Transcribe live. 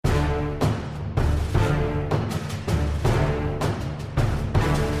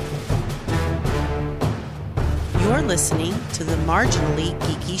You're listening to the Marginally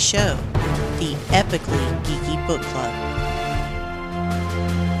Geeky Show, the Epically Geeky Book Club.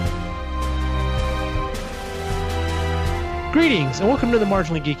 Greetings, and welcome to the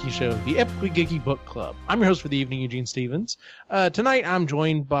Marginally Geeky Show, the Epically Geeky Book Club. I'm your host for the evening, Eugene Stevens. Tonight, I'm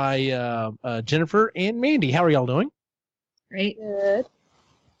joined by Jennifer and Mandy. How are y'all doing? Great. Good.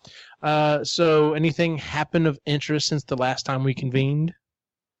 So, anything happened of interest since the last time we convened?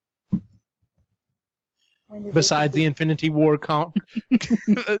 Besides the Infinity War talking,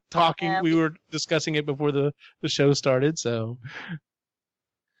 we were discussing it before the show started, so.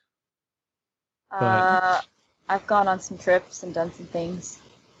 I've gone on some trips and done some things.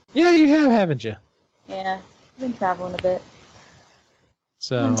 Yeah, you have, haven't you? Yeah, I've been traveling a bit.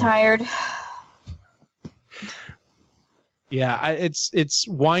 So I'm tired. Yeah, it's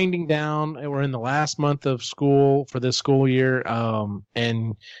winding down. We're in the last month of school for this school year,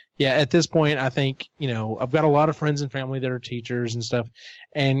 and yeah, at this point, I think I've got a lot of friends and family that are teachers and stuff,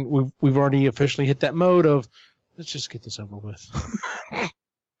 and we've already officially hit that mode of let's just get this over with.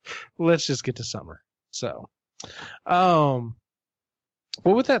 Let's just get to summer. So, well,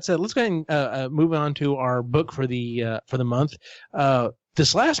 with that said, let's go ahead and move on to our book for the month.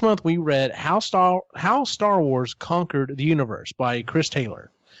 This last month, we read How Star Wars Conquered the Universe by Chris Taylor.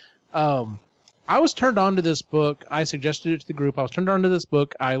 I was turned on to this book. I suggested it to the group. I was turned on to this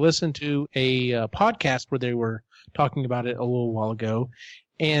book. I listened to a podcast where they were talking about it a little while ago.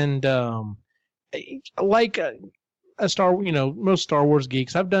 And like most Star Wars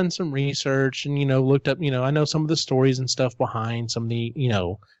geeks, I've done some research and, looked up, I know some of the stories and stuff behind some of the,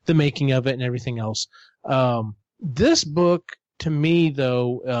 the making of it and everything else. This book, to me,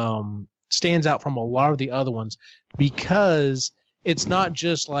 though, stands out from a lot of the other ones because it's not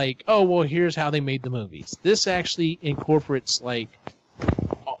just like, oh, well, here's how they made the movies. This actually incorporates, like,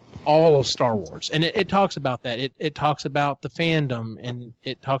 all of Star Wars. And it talks about that. It talks about the fandom, and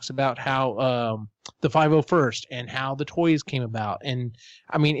it talks about how the 501st and how the toys came about. And,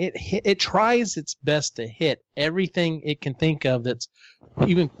 I mean, it tries its best to hit everything it can think of that's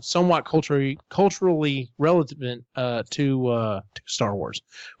even somewhat culturally relevant to Star Wars,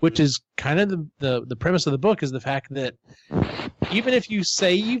 which is kind of the premise of the book, is the fact that even if you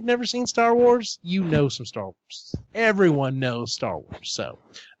say you've never seen Star Wars, you know some Star Wars. Everyone knows Star Wars.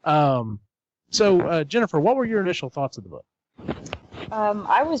 So, Jennifer, what were your initial thoughts of the book?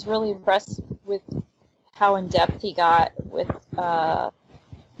 I was really impressed with how in-depth he got with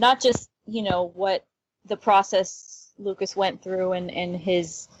not just, what the process Lucas went through and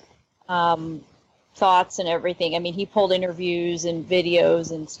his thoughts and everything. I mean, he pulled interviews and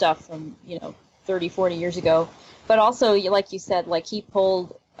videos and stuff from, 30, 40 years ago. But also, like you said, like he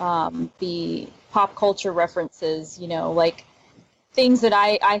pulled the pop culture references, like things that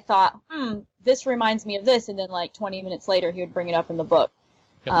I thought, this reminds me of this, and then like 20 minutes later he would bring it up in the book.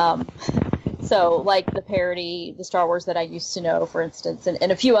 Yep. So like the parody, the Star Wars that I used to know, for instance,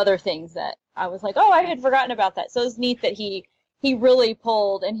 and a few other things that I was like, oh, I had forgotten about that. So it's neat that he really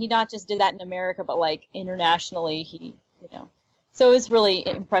pulled, and he not just did that in America, but like internationally, So it was really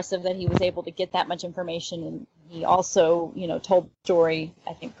impressive that he was able to get that much information, and he also, told the story,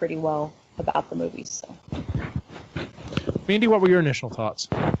 I think, pretty well about the movies. So. Mandy, what were your initial thoughts?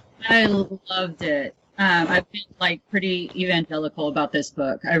 I loved it. I've been pretty evangelical about this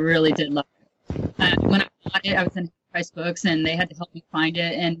book. I really did love it. When I bought it, I was in Price Books, and they had to help me find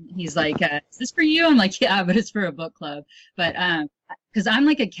it. And he's like, "Is this for you?" I'm like, "Yeah, but it's for a book club." But because I'm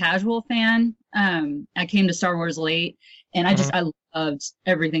like a casual fan, I came to Star Wars late, and I loved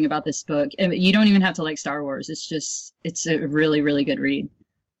everything about this book. And you don't even have to like Star Wars. It's a really, really good read.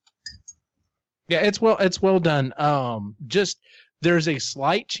 Yeah, it's well done. There's a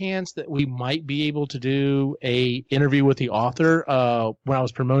slight chance that we might be able to do a interview with the author. When I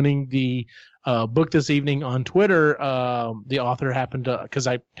was promoting the book this evening on Twitter, the author happened to, because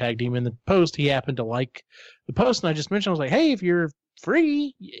I tagged him in the post, he happened to like the post, and I just mentioned, I was like, hey, if you're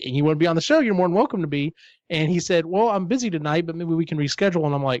free and you want to be on the show, you're more than welcome to be. And he said, well, I'm busy tonight, but maybe we can reschedule.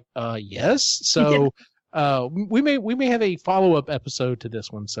 And I'm like, yes. So we may have a follow-up episode to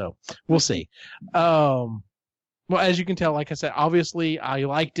this one, so we'll see. Well, as you can tell, like I said, obviously I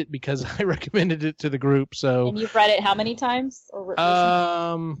liked it because I recommended it to the group. So. And you've read it how many times?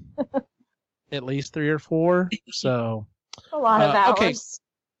 At least 3 or 4. So. A lot of hours. Okay.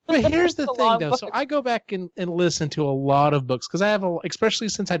 But here's the thing, though. So I go back and listen to a lot of books because I have especially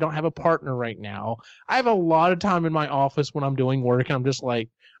since I don't have a partner right now, I have a lot of time in my office when I'm doing work, and I'm just like,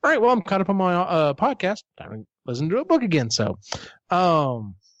 all right, well, I'm caught up on my podcast. Time to listen to a book again. So,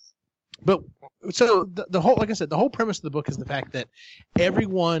 but so the whole, like I said, the whole premise of the book is the fact that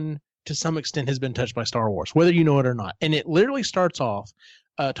everyone to some extent has been touched by Star Wars, whether you know it or not. And it literally starts off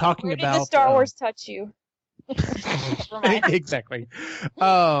talking Where did about the Star Wars touch you? Exactly.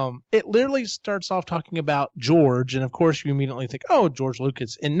 It literally starts off talking about George, and of course you immediately think, oh, George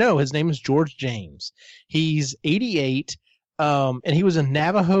Lucas. And no, his name is George James. He's 88, and he was a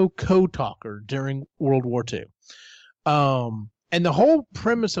Navajo code talker during World War II. And the whole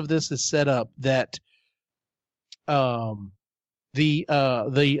premise of this is set up that the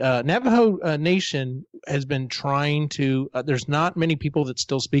Navajo Nation has been trying to. There's not many people that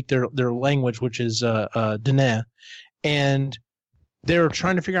still speak their language, which is Diné, and they're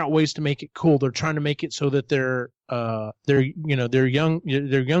trying to figure out ways to make it cool. They're trying to make it so that their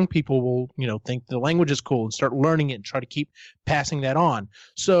young people will think the language is cool and start learning it and try to keep passing that on.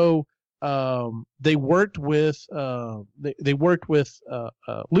 So they worked with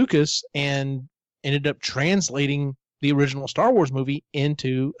Lucas and ended up translating the original Star Wars movie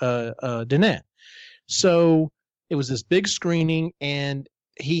into Diné. So it was this big screening, and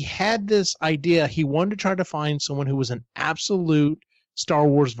he had this idea. He wanted to try to find someone who was an absolute Star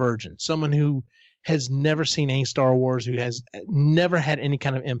Wars virgin, someone who has never seen any Star Wars, who has never had any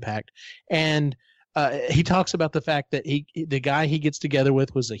kind of impact. And he talks about the fact that the guy he gets together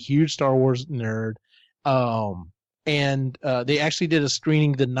with was a huge Star Wars nerd. And they actually did a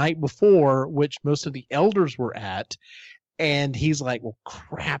screening the night before, which most of the elders were at. And he's like, well,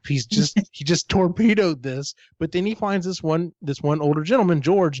 crap, he just torpedoed this. But then he finds this one older gentleman,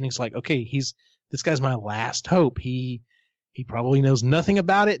 George, and he's like, okay, this guy's my last hope. He probably knows nothing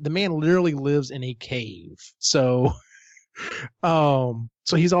about it. The man literally lives in a cave. So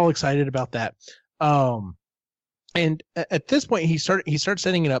he's all excited about that. And at this point, he starts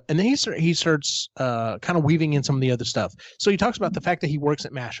setting it up, and then he starts kind of weaving in some of the other stuff. So he talks about the fact that he works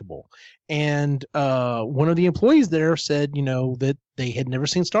at Mashable, and one of the employees there said, that they had never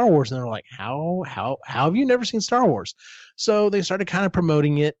seen Star Wars, and they're like, how have you never seen Star Wars? So they started kind of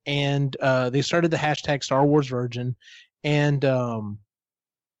promoting it, and they started the hashtag Star Wars Virgin, and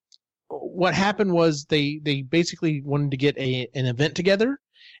what happened was they basically wanted to get an event together.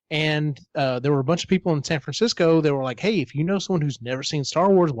 And there were a bunch of people in San Francisco that were like, hey, if you know someone who's never seen Star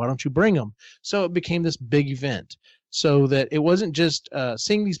Wars, why don't you bring them? So it became this big event, so that it wasn't just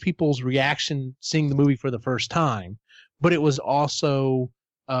seeing these people's reaction, seeing the movie for the first time, but it was also,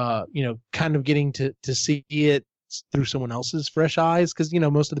 kind of getting to see it through someone else's fresh eyes. Because,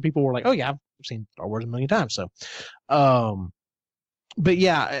 most of the people were like, oh, yeah, I've seen Star Wars a million times. So, but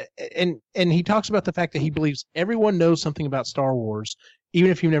yeah, and he talks about the fact that he believes everyone knows something about Star Wars, even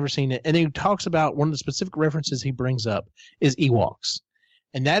if you've never seen it. And then he talks about one of the specific references he brings up is Ewoks.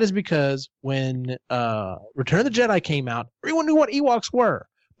 And that is because when Return of the Jedi came out, everyone knew what Ewoks were,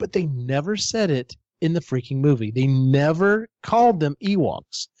 but they never said it in the freaking movie. They never called them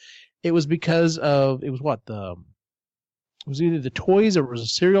Ewoks. It was because of, it was either the toys or it was a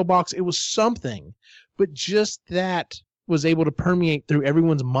cereal box. It was something, but just that was able to permeate through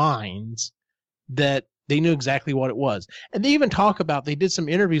everyone's minds that they knew exactly what it was. And they even talk about, they did some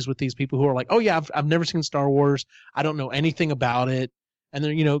interviews with these people who are like, oh yeah, I've never seen Star Wars. I don't know anything about it. And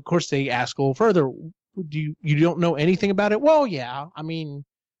then, of course they ask a little further, you don't know anything about it? Well, yeah. I mean,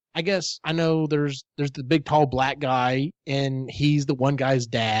 I guess I know there's the big tall black guy, and he's the one guy's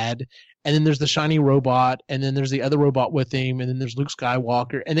dad. And then there's the shiny robot, and then there's the other robot with him, and then there's Luke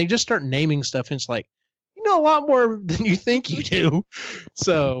Skywalker. And they just start naming stuff, and it's like, you know a lot more than you think you do.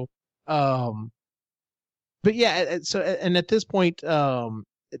 So, but yeah, so, and at this point,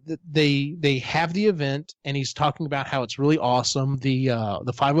 they have the event, and he's talking about how it's really awesome. The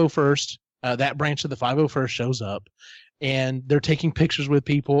 501st, that branch of the 501st shows up, and they're taking pictures with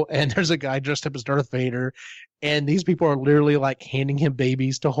people, and there's a guy dressed up as Darth Vader, and these people are literally like handing him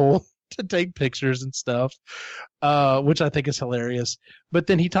babies to hold to take pictures and stuff, which I think is hilarious. But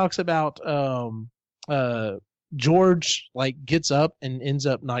then he talks about George gets up and ends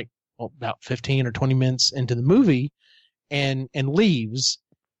up about 15 or 20 minutes into the movie and leaves.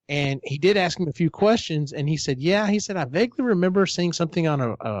 And he did ask him a few questions, and he said, I vaguely remember seeing something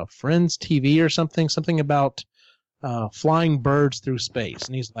on a friend's TV or something about flying birds through space.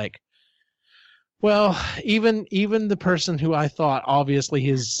 And he's like, well, even the person who I thought obviously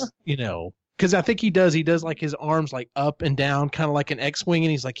his, because I think he does like his arms like up and down, kind of like an X-wing.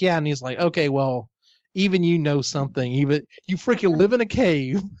 And he's like, yeah. And he's like, okay, well, even you know something. Even you freaking live in a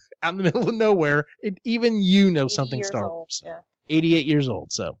cave out in the middle of nowhere. Even you know something Star Wars. Yeah. 88 years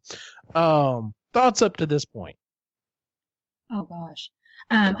old. So, thoughts up to this point? Oh gosh.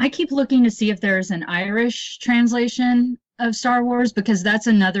 I keep looking to see if there's an Irish translation of Star Wars, because that's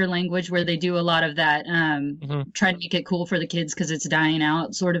another language where they do a lot of that, try to make it cool for the kids because it's dying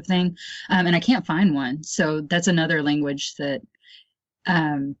out sort of thing. And I can't find one. So that's another language that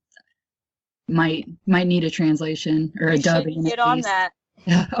might need a translation or a dub. Get on that.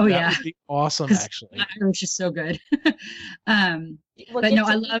 Oh, that yeah. would be awesome, actually. Irish is so good. Well, but no,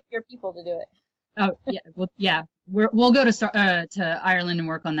 I love your people to do it. Oh yeah, well yeah, we'll go to Ireland and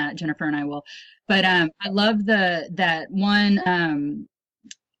work on that. Jennifer and I will. But I love that one.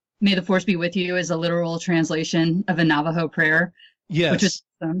 May the Force be with you is a literal translation of a Navajo prayer. Yes. Which is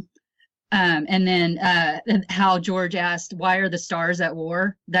awesome. And then how George asked, "Why are the stars at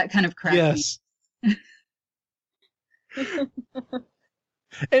war?" That kind of cracked me.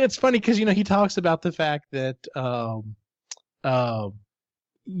 And it's funny because he talks about the fact that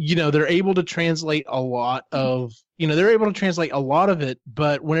they're able to translate a lot of it,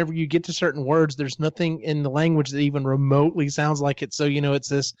 but whenever you get to certain words, there's nothing in the language that even remotely sounds like it. So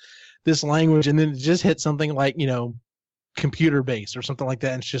it's this language, and then it just hits something like computer based or something like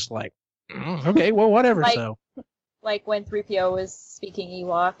that, and it's just like, okay, well, whatever. Like when 3PO was speaking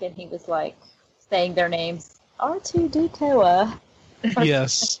Ewok, and he was like saying their names, R2D2.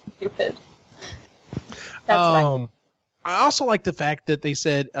 Yes. Stupid. That's I also like the fact that they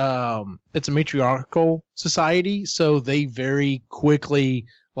said it's a matriarchal society, so they very quickly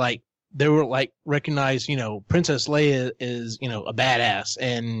recognize Princess Leia is a badass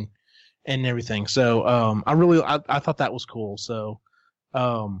and everything. So I thought that was cool. So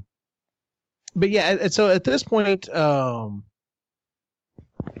but yeah, so at this point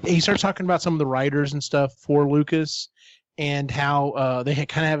he starts talking about some of the writers and stuff for Lucas and how they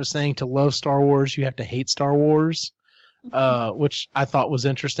kind of have a saying, to love Star Wars you have to hate Star Wars. Which I thought was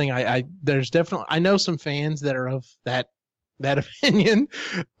interesting. There's definitely, I know some fans that are of that opinion.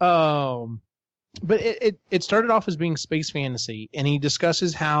 But it started off as being space fantasy, and he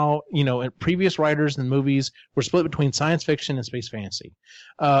discusses how, previous writers and movies were split between science fiction and space fantasy.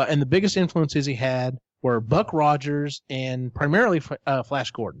 And the biggest influences he had were Buck Rogers and primarily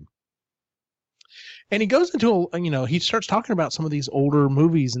Flash Gordon. And he goes into he starts talking about some of these older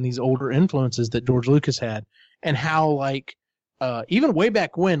movies and these older influences that George Lucas had, and how even way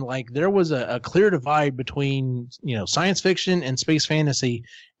back when, there was a clear divide between science fiction and space fantasy,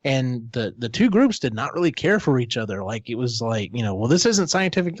 and the two groups did not really care for each other. It was well, this isn't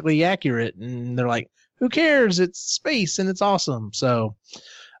scientifically accurate, and they're like, who cares? It's space and it's awesome. So,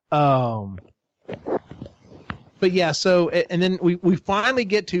 but yeah, so, and then we finally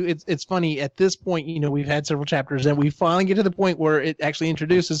get to, it's funny, at this point, we've had several chapters, and we finally get to the point where it actually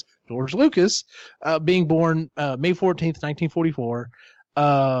introduces George Lucas, being born May 14th, 1944.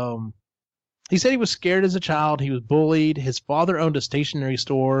 He said he was scared as a child. He was bullied. His father owned a stationery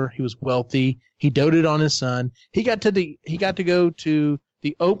store. He was wealthy. He doted on his son. He got to go to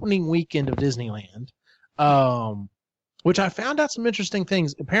the opening weekend of Disneyland, which I found out some interesting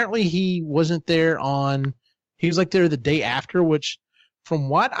things. Apparently he wasn't there he was there the day after, which, from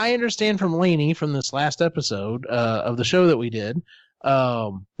what I understand from Lainey from this last episode of the show that we did,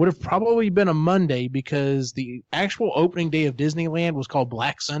 would have probably been a Monday, because the actual opening day of Disneyland was called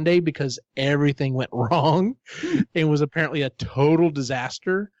Black Sunday because everything went wrong. It was apparently a total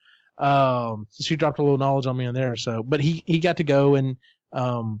disaster. So she dropped a little knowledge on me on there. So, but he got to go, and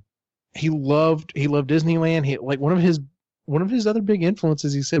he loved Disneyland. One of his other big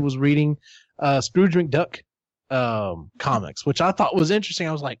influences, he said, was reading Scrooge McDuck comics, which I thought was interesting.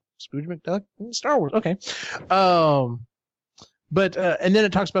 I was like, Scrooge McDuck, Star Wars, okay. But and then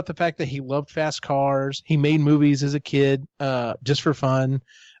it talks about the fact that he loved fast cars. He made movies as a kid, just for fun.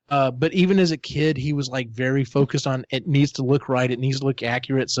 But even as a kid, he was very focused on, it needs to look right, it needs to look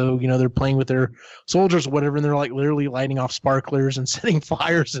accurate. So they're playing with their soldiers or whatever, and they're literally lighting off sparklers and setting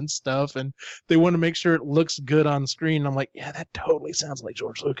fires and stuff, and they want to make sure it looks good on screen. And I'm like, yeah, that totally sounds like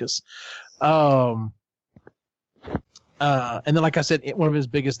George Lucas. And then, like I said, one of his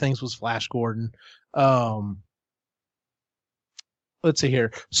biggest things was Flash Gordon. Let's see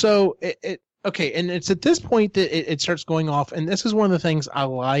here. So okay, and it's at this point that it starts going off, and this is one of the things I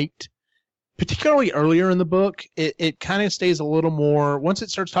liked, particularly earlier in the book. It kind of stays a little more, once it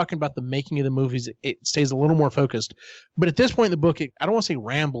starts talking about the making of the movies, it stays a little more focused. But at this point in the book, I don't want to say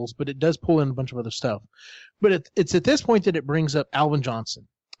rambles, but it does pull in a bunch of other stuff. But it's at this point that it brings up Alvin Johnson.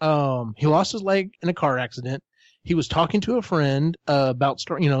 He lost his leg in a car accident. He was talking to a friend about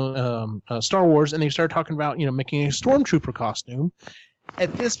Star Wars, and they started talking about making a stormtrooper costume.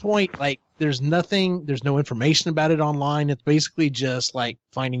 At this point, there's no information about it online. It's basically just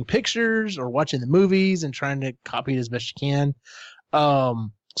finding pictures or watching the movies and trying to copy it as best you can.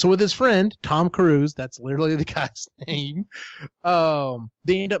 So with his friend, Tom Cruise, that's literally the guy's name,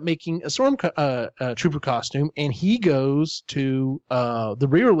 they end up making a trooper costume, and he goes to the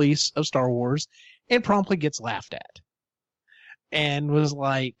re-release of Star Wars and promptly gets laughed at. And was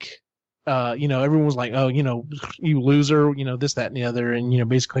like, everyone was like, oh, you loser, this, that, and the other, and,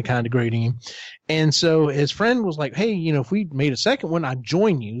 basically kind of degrading him. And so his friend was like, hey, if we made a second one, I'd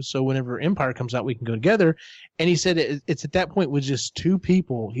join you. So whenever Empire comes out, we can go together. And he said it's at that point with just two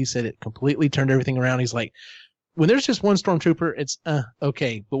people. He said it completely turned everything around. He's like, when there's just one stormtrooper, it's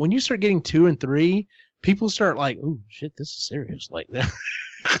okay. But when you start getting 2 and 3, people start like, oh, shit, this is serious. Like,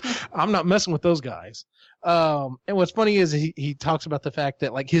 I'm not messing with those guys. And what's funny is he talks about the fact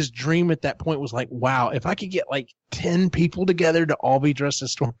that like his dream at that point was like, wow, if I could get like 10 people together to all be dressed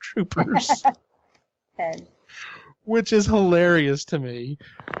as stormtroopers, 10. Which is hilarious to me.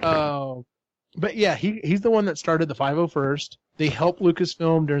 But yeah, he's the one that started the 501st. They helped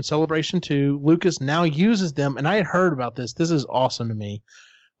Lucasfilm during Celebration 2. Lucas now uses them, and I had heard about this. This is awesome to me.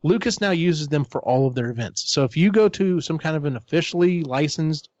 Lucas now uses them for all of their events. So if you go to some kind of an officially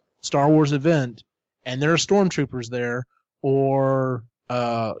licensed Star Wars event, and there are stormtroopers there, or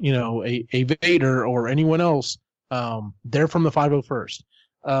a Vader or anyone else, they're from the 501st.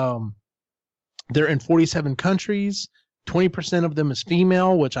 They're in 47 countries. 20% of them is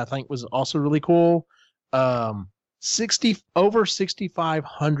female, which I think was also really cool. Over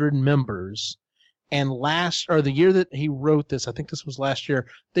 6,500 members. And the year that he wrote this, I think this was last year,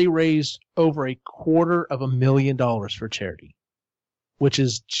 they raised over $250,000 for charity, which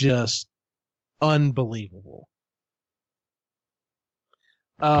is just unbelievable.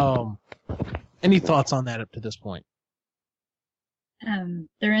 Any thoughts on that up to this point?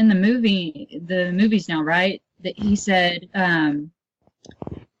 They're in the movies now, right? That he said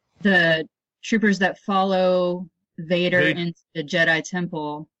the troopers that follow Vader into the Jedi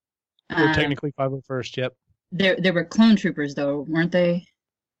Temple. We're technically 501st, yep. They were clone troopers, though, weren't they?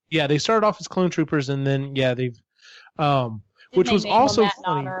 Yeah, they started off as clone troopers, and then they've, which was also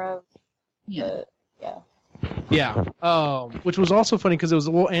funny. Which was also funny because there was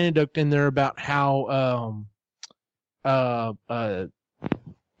a little anecdote in there about how what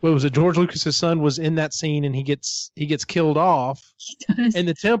was it? George Lucas's son was in that scene, and he gets killed off in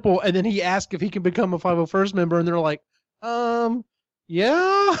the temple, and then he asked if he can become a 501st member, and they're like,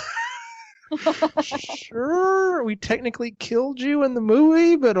 yeah. Sure, we technically killed you in the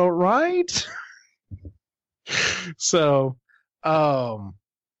movie, but all right. So yeah,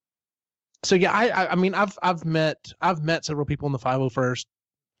 I mean, I've met several people in the 501st.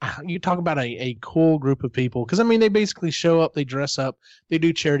 You talk about a cool group of people, because I mean, they basically show up, they dress up, they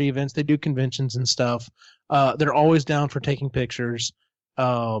do charity events, they do conventions and stuff. They're always down for taking pictures.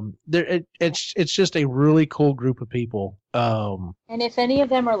 It's just a really cool group of people. And if any of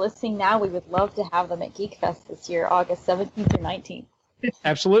them are listening now, we would love to have them at Geek Fest this year, August 17th or 19th.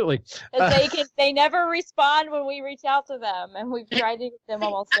 Absolutely. They never respond when we reach out to them, and we've tried to get them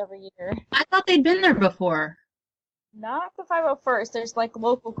almost every year. I thought they'd been there before. Not the 501st. There's like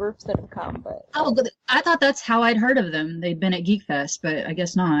local groups that have come, but I thought that's how I'd heard of them. They'd been at Geek Fest, but I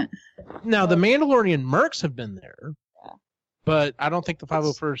guess not. Now the Mandalorian mercs have been there, but I don't think the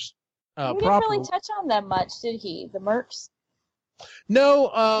 501st. He didn't really touch on them much, did he? The mercs.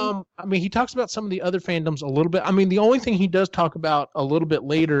 No, I mean, he talks about some of the other fandoms a little bit. I mean, the only thing he does talk about a little bit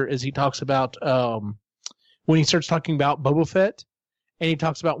later is he talks about when he starts talking about Boba Fett, and he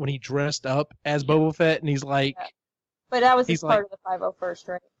talks about when he dressed up as Boba Fett, and he's like. Yeah. But that was just part of the 501st,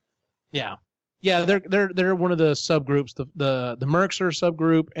 right? Yeah, they're one of the subgroups. The mercs are a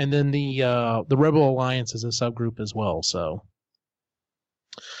subgroup, and then the Rebel Alliance is a subgroup as well. So,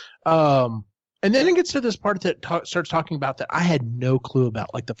 and then it gets to this part that starts talking about that I had no clue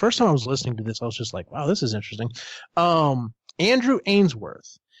about. Like the first time I was listening to this, I was just like, "Wow, this is interesting." Andrew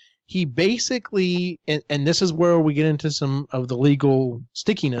Ainsworth, he basically, and this is where we get into some of the legal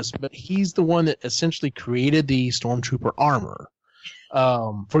stickiness, but he's the one that essentially created the Stormtrooper armor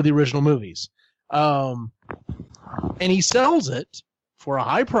for the original movies. And he sells it for a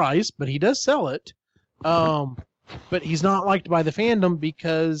high price, but he does sell it. But he's not liked by the fandom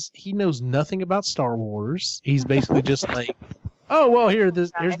because he knows nothing about Star Wars. He's basically just like, oh, well, here's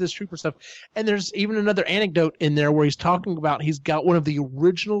this trooper stuff. And there's even another anecdote in there where he's talking about he's got one of the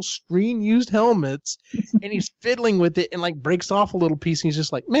original screen-used helmets, and he's fiddling with it and, like, breaks off a little piece, and he's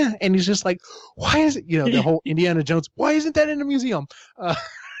just like, meh. And he's just like, why is it, the whole Indiana Jones, why isn't that in a museum? But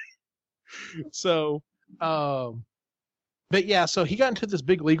yeah, so he got into this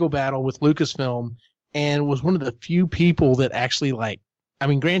big legal battle with Lucasfilm and was one of the few people that actually, like, I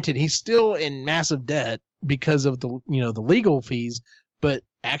mean, granted, he's still in massive debt because of the the legal fees, but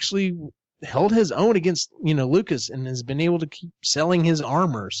actually held his own against, Lucas, and has been able to keep selling his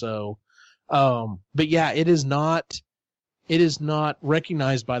armor. So, but yeah, it is not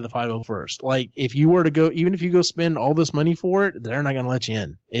recognized by the 501st. Like, if you were to go, even if you go spend all this money for it, they're not going to let you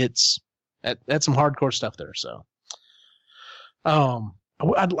in. That's some hardcore stuff there. So,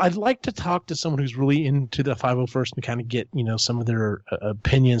 I'd like to talk to someone who's really into the 501st and kind of get, some of their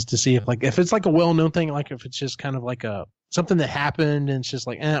opinions to see if it's like a well-known thing, like if it's just kind of like something that happened and it's just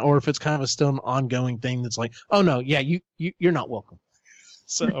like, or if it's kind of still an ongoing thing that's like, oh no, yeah, you're not welcome.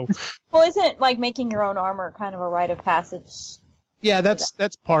 So, well, isn't like making your own armor kind of a rite of passage? Yeah,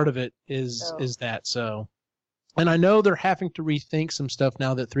 that's part of it is that. So, and I know they're having to rethink some stuff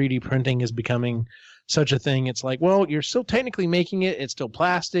now that 3D printing is becoming such a thing. It's like, well, you're still technically making it. It's still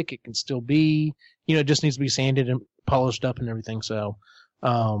plastic. It can still be, it just needs to be sanded and polished up and everything. So,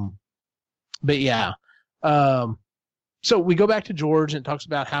 but yeah. So we go back to George, and it talks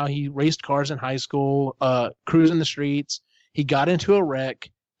about how he raced cars in high school, cruising the streets. He got into a wreck,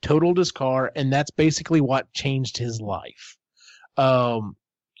 totaled his car, and that's basically what changed his life.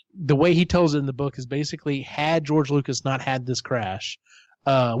 The way he tells it in the book is basically, had George Lucas not had this crash,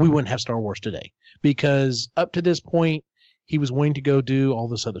 we wouldn't have Star Wars today. Because up to this point, he was willing to go do all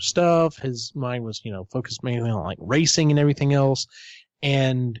this other stuff. His mind was, focused mainly on like racing and everything else.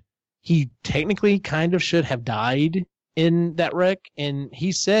 And he technically kind of should have died in that wreck. And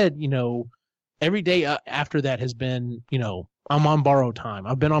he said, every day after that has been, I'm on borrowed time.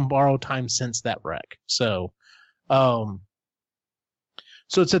 I've been on borrowed time since that wreck. So, so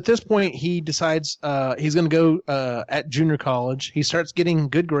it's at this point he decides he's going to go at junior college. He starts getting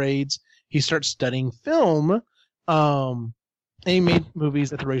good grades. He starts studying film. And he made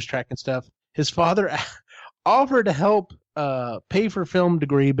movies at the racetrack and stuff. His father offered to help pay for film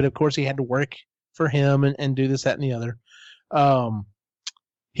degree, but of course he had to work for him and do this, that, and the other.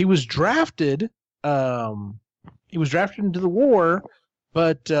 He was drafted. He was drafted into the war,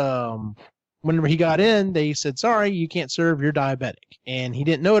 but whenever he got in, they said, sorry, you can't serve, you're diabetic. And he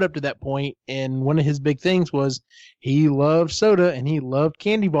didn't know it up to that point. And one of his big things was he loved soda and he loved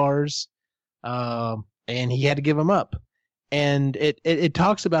candy bars. And he had to give them up. And it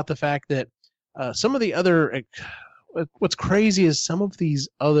talks about the fact that some of the other, what's crazy is some of these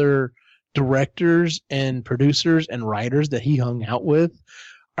other directors and producers and writers that he hung out with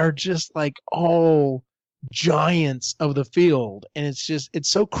are just like all giants of the field. And it's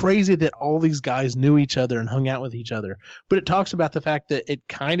so crazy that all these guys knew each other and hung out with each other. But it talks about the fact that it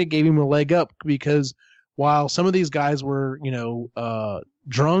kind of gave him a leg up, because while some of these guys were,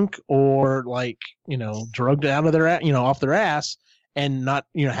 drunk or like, drugged out of their, off their ass and not,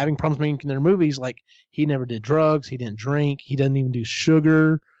 having problems making their movies, like he never did drugs. He didn't drink. He doesn't even do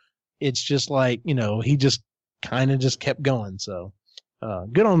sugar. It's just like, he just kind of just kept going. So,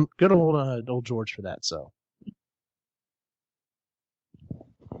 good old George for that. So,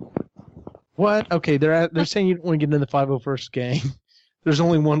 what? Okay, they're saying you don't want to get into the 501st gang. There's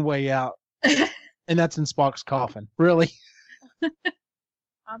only one way out, and that's in Spock's coffin. Really?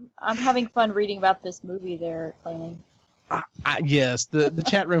 I'm having fun reading about this movie they're claiming. Yes, the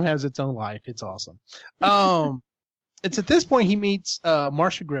chat room has its own life. It's awesome. It's at this point he meets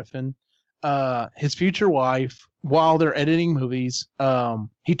Marcia Griffin, his future wife, while they're editing movies.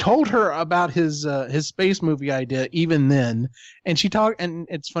 He told her about his space movie idea even then, and she talked. And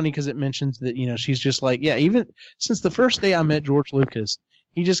it's funny because it mentions that she's just like, yeah, even since the first day I met George Lucas,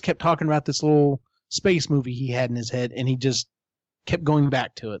 he just kept talking about this little space movie he had in his head, and he just kept going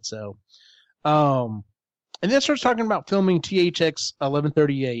back to it. So, and then starts talking about filming THX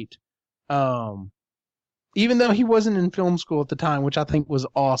 1138. Even though he wasn't in film school at the time, which I think was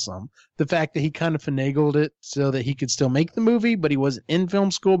awesome. The fact that he kind of finagled it so that he could still make the movie, but he wasn't in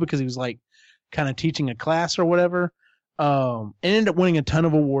film school because he was like kind of teaching a class or whatever. And ended up winning a ton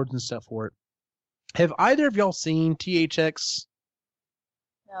of awards and stuff for it. Have either of y'all seen THX?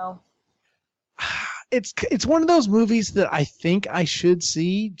 No. It's one of those movies that I think I should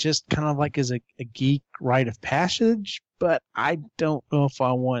see, just kind of like as a geek rite of passage, but I don't know if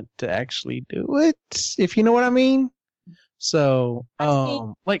I want to actually do it, if you know what I mean. So,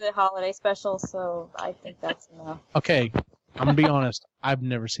 like the holiday special, so I think that's enough. Okay, I'm gonna be honest. I've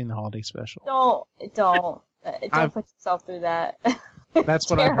never seen the holiday special. Don't put yourself through that. That's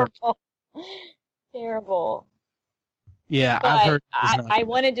what I've heard. Terrible. Yeah, but I've heard. I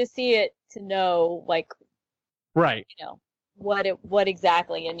wanted to see it to know, like, right, what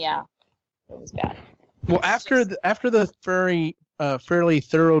exactly, and yeah, it was bad. Well, after the fairly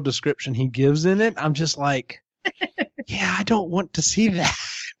thorough description he gives in it, I'm just like, yeah, I don't want to see that.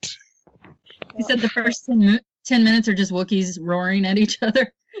 He said the first 10 10 minutes are just Wookiees roaring at each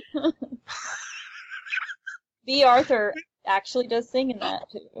other. B. Arthur actually does sing in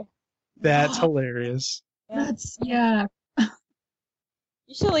that too. That's hilarious. Yeah. You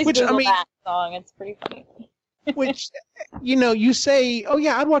should at least Google that song. It's pretty funny. Which, you say, oh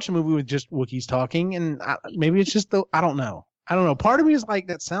yeah, I'd watch a movie with just Wookiees talking, and maybe it's just I don't know. Part of me is like,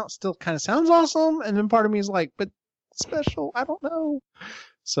 that still kind of sounds awesome, and then part of me is like, but special, I don't know.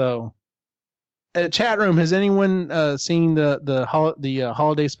 So, chat room, has anyone seen the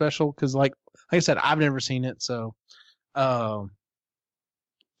holiday special? Because like I said, I've never seen it, so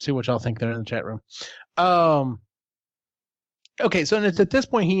see what y'all think there in the chat room. Okay, so it's at this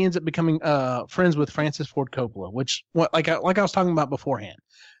point he ends up becoming friends with Francis Ford Coppola, which like I was talking about beforehand.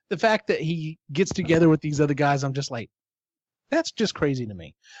 The fact that he gets together with these other guys, I'm just like, that's just crazy to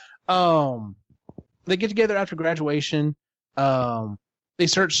me. They get together after graduation. They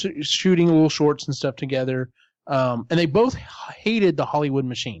start shooting little shorts and stuff together. And they both hated the Hollywood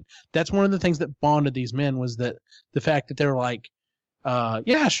machine. That's one of the things that bonded these men, was that the fact that they were like,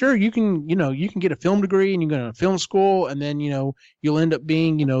 yeah, sure, you can get a film degree and you go to film school, and then, you'll end up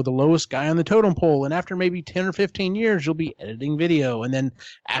being, the lowest guy on the totem pole. And after maybe 10 or 15 years, you'll be editing video. And then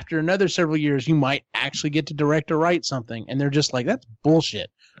after another several years, you might actually get to direct or write something. And they're just like, that's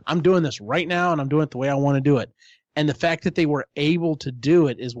bullshit. I'm doing this right now, and I'm doing it the way I want to do it. And the fact that they were able to do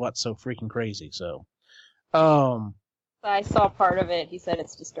it is what's so freaking crazy. So, I saw part of it. He said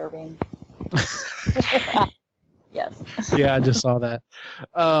it's disturbing. Yes. Yeah, I just saw that.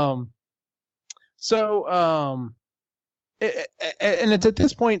 And it's at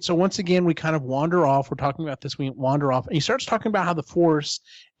this point, so once again, we kind of wander off. We're talking about this, we wander off. And he starts talking about how the Force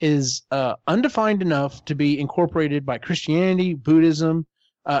is undefined enough to be incorporated by Christianity, Buddhism,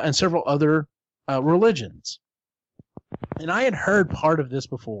 and several other religions. And I had heard part of this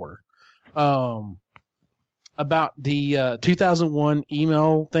before. About the 2001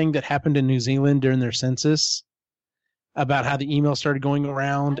 email thing that happened in New Zealand during their census, about how the email started going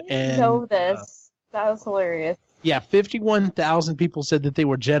around. I didn't know this. That was hilarious. Yeah, 51,000 people said that they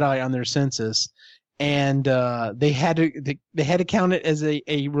were Jedi on their census, and they had to count it as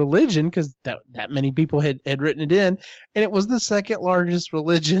a religion, because that many people had written it in, and it was the second largest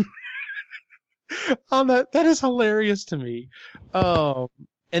religion. On that is hilarious to me.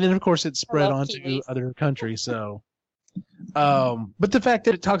 And then, of course, it spread onto other countries. So, but the fact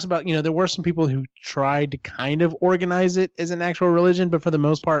that it talks about, there were some people who tried to kind of organize it as an actual religion, but for the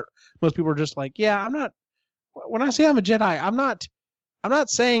most part, most people are just like, yeah, when I say I'm a Jedi, I'm not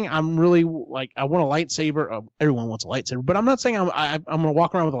saying I'm really like, I want a lightsaber. Everyone wants a lightsaber, but I'm not saying I'm going to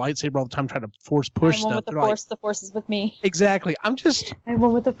walk around with a lightsaber all the time trying to push I'm one stuff. With the Force, the Force is with me. Exactly. I'm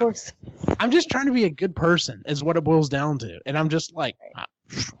one with the Force. I'm just trying to be a good person, is what it boils down to. And I'm just like,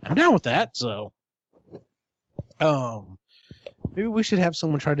 I'm down with that. So, maybe we should have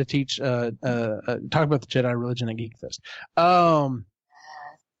someone try to teach, talk about the Jedi religion at Geek Fest. I'm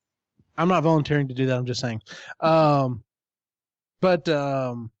not volunteering to do that. I'm just saying. Okay,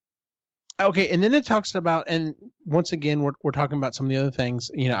 and then it talks about, and once again, we're talking about some of the other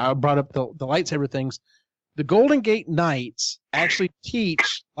things. I brought up the lightsaber things. The Golden Gate Knights actually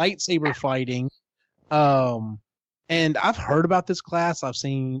teach lightsaber fighting. And I've heard about this class. I've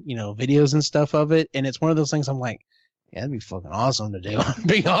seen, videos and stuff of it. And it's one of those things I'm like, yeah, that'd be fucking awesome to do, to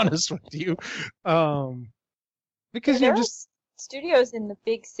be honest with you. Because there are studios in the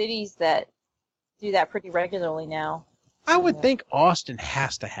big cities that do that pretty regularly now. I would think Austin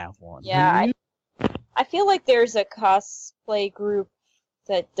has to have one. Yeah, I feel like there's a cosplay group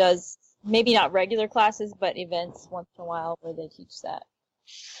that does maybe not regular classes, but events once in a while where they teach that.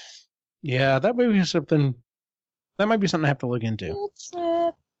 Yeah, that might be something. That might be something I have to look into. Field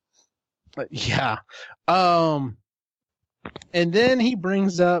trip. But yeah. And then he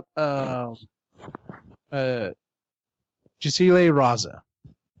brings up Gisele Raza,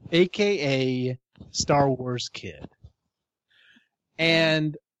 aka Star Wars Kid.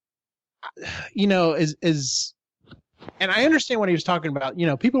 And and I understand what he was talking about.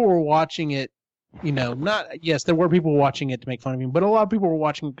 People were watching it, there were people watching it to make fun of him, but a lot of people were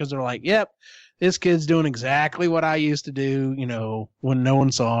watching it because they're like, yep, this kid's doing exactly what I used to do, when no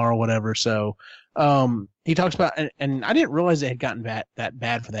one saw or whatever. So, he talks about, and I didn't realize it had gotten that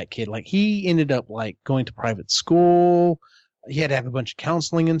bad for that kid. Like, he ended up like going to private school. He had to have a bunch of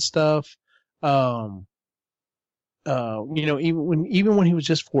counseling and stuff. Even when he was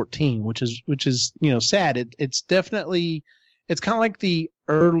just 14, which is sad. It's definitely, it's kind of like the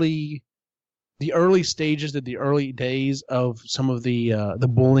early stages of the early days of some of the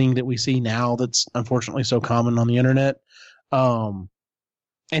bullying that we see now. That's unfortunately so common on the internet.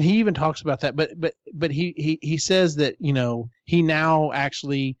 and he even talks about that, but he says that, you know, he now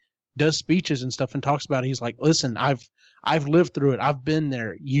actually does speeches and stuff and talks about it. He's like, listen, I've lived through it. I've been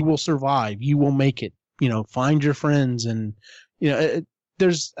there. You will survive. You will make it. You know, find your friends. And, you know,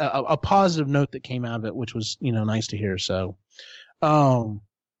 there's a positive note that came out of it, which was, you know, nice to hear. So, but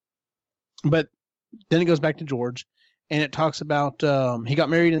then it goes back to George, and it talks about he got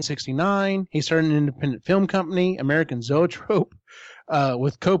married in 1969. He started an independent film company, American Zoetrope,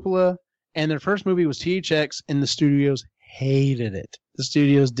 with Coppola, and their first movie was THX, and the studios hated it. The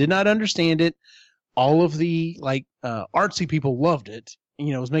studios did not understand it. All of the artsy people loved it.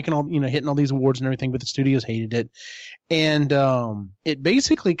 You know, it was making all, you know, hitting all these awards and everything, but the studios hated it. And it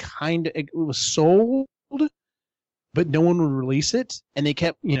basically it was sold, but no one would release it, and they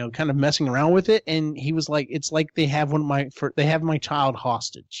kept, you know, kind of messing around with it. And he was like, "It's like they have they have my child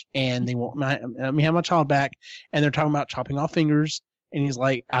hostage, and they won't let me have my child back." And they're talking about chopping off fingers. And he's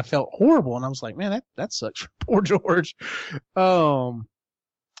like, "I felt horrible," and I was like, "Man, that sucks for poor George."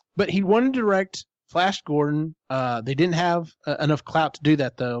 But he wanted to direct Flash Gordon. They didn't have enough clout to do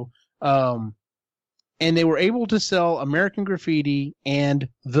that, though. And they were able to sell American Graffiti and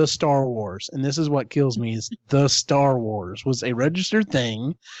The Star Wars. And this is what kills me, is The Star Wars was a registered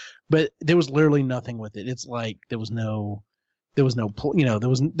thing, but there was literally nothing with it. It's like there wasn't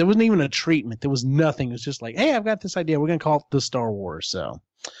even a treatment. There was nothing. It was just like, hey, I've got this idea. We're going to call it The Star Wars. So,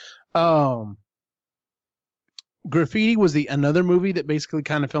 Graffiti was another movie that basically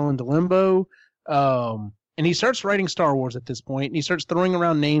kind of fell into limbo. And he starts writing Star Wars at this point, and he starts throwing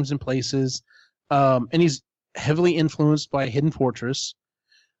around names and places. And he's heavily influenced by Hidden Fortress.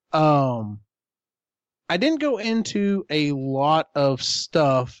 I didn't go into a lot of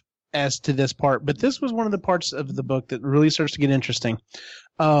stuff as to this part, but this was one of the parts of the book that really starts to get interesting.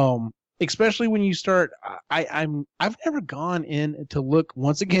 Especially when you start, I've never gone in to look,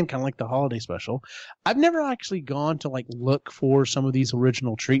 once again, kind of like the holiday special. I've never actually gone to look for some of these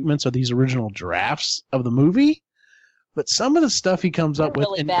original treatments or these original drafts of the movie, but some of the stuff he comes up with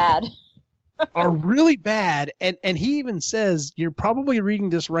really bad. are really bad. And he even says, you're probably reading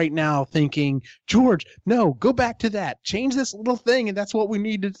this right now thinking, George, no, go back to that. Change this little thing, and that's what we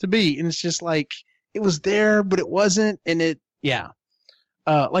need it to be. And it's just like, it was there, but it wasn't. And like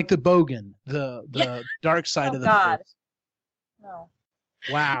the Bogan, the dark side of the God. Force. No.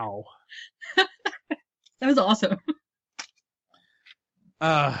 Wow. That was awesome.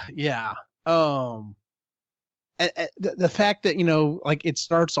 Yeah. The fact that, you know, it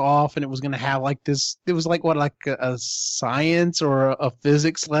starts off and it was going to have this, it was a science or a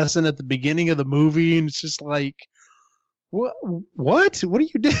physics lesson at the beginning of the movie. And it's just like, what are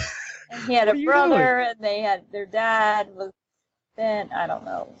you doing? And he had a brother, and they had, their dad was then, I don't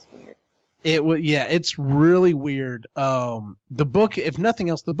know. It was weird. It was, yeah, it's really weird. The book, if nothing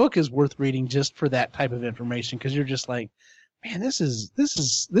else, the book is worth reading just for that type of information. 'Cause you're just like, man, this is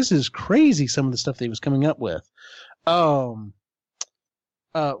crazy. Some of the stuff that he was coming up with.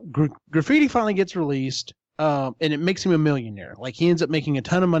 Graffiti finally gets released, and it makes him a millionaire. He ends up making a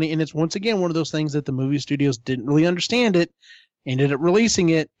ton of money, and it's once again one of those things that the movie studios didn't really understand it, ended up releasing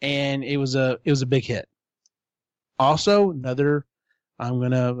it, and it was a big hit. Also, I'm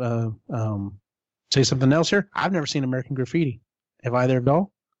gonna say something else here. I've never seen American Graffiti. Have either of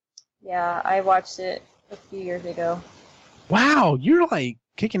y'all? Yeah, I watched it a few years ago. Wow, you're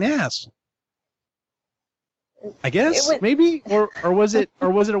kicking ass. I guess maybe, or was it a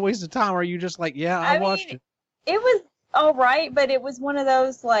waste of time? Or are you just yeah, I watched it? It was all right, but it was one of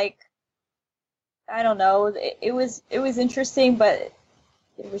those I don't know. It was interesting, but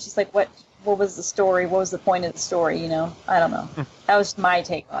it was just what was the story? What was the point of the story? You know, I don't know. That was my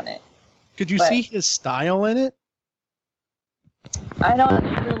take on it. Could you see his style in it? I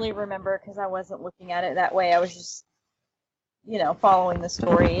don't really remember because I wasn't looking at it that way. I was just, following the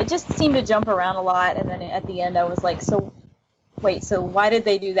story. It just seemed to jump around a lot, and then at the end I was like, so why did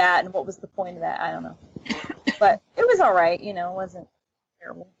they do that, and what was the point of that? I don't know. But it was all right, it wasn't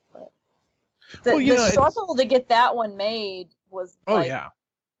terrible. But the struggle to get that one made was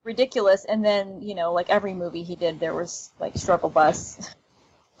ridiculous, and then, every movie he did, there was struggle bus.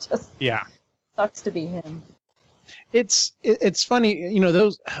 Just sucks to be him. It's funny,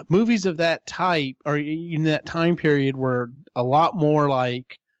 those movies of that type or in that time period were a lot more all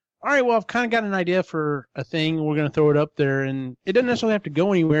right, well, I've kind of got an idea for a thing, we're going to throw it up there, and it doesn't necessarily have to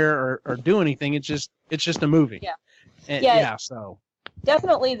go anywhere or do anything. It's just a movie. Yeah. And, so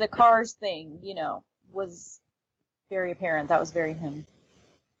definitely the Cars thing, was very apparent. That was very him.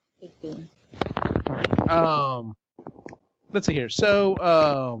 Big thing. Let's see here.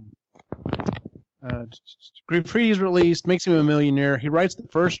 So, Graffiti's released, makes him a millionaire. He writes the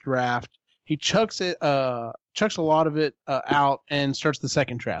first draft. He chucks a lot of it out and starts the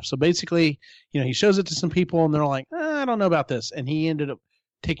second draft. So basically, he shows it to some people and they're like, I don't know about this. And he ended up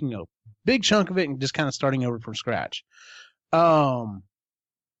taking a big chunk of it and just kind of starting over from scratch.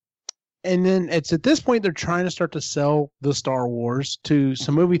 And then it's at this point they're trying to start to sell the Star Wars to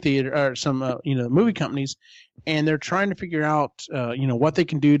some movie theater or some movie companies, and they're trying to figure out what they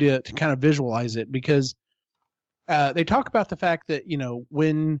can do to kind of visualize it, because they talk about the fact that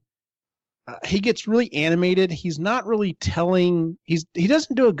when he gets really animated, he's not really telling. He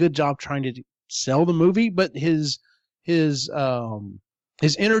doesn't do a good job trying to sell the movie, but his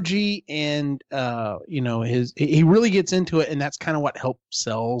energy and he really gets into it, and that's kind of what helps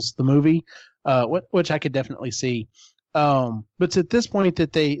sells the movie, which I could definitely see. But it's at this point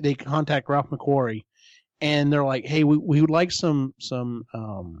that they contact Ralph McQuarrie, and they're like, hey, we would like some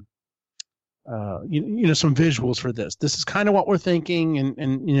visuals for this. This is kind of what we're thinking,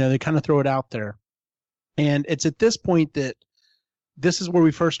 and they kind of throw it out there. And it's at this point that this is where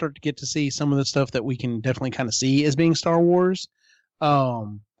we first start to get to see some of the stuff that we can definitely kind of see as being Star Wars.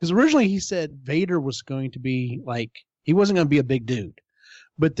 Because originally he said Vader was going to be he wasn't going to be a big dude,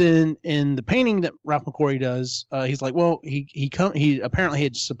 but then in the painting that Ralph McQuarrie does, he's like, well, he apparently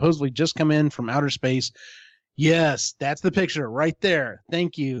had supposedly just come in from outer space. Yes, that's the picture right there.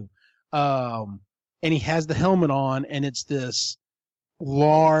 Thank you. And he has the helmet on, and it's this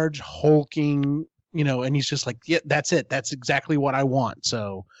large hulking, and he's just like, yeah, that's it. That's exactly what I want.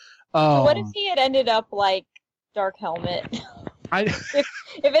 So what if he had ended up like Dark Helmet? If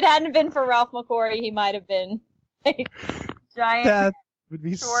it hadn't been for Ralph McQuarrie, he might have been giant. That would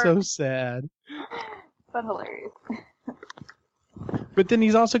be so sad. But hilarious. But then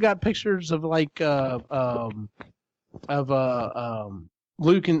he's also got pictures of Luke and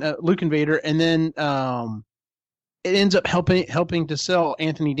Vader, and then it ends up helping to sell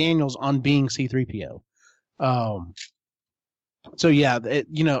Anthony Daniels on being C-3PO. So yeah,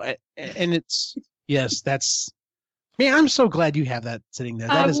 and it's yes, that's. Man, I'm so glad you have that sitting there.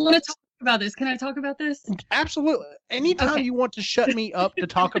 I want to talk about this. Can I talk about this? Absolutely. Anytime you want to shut me up to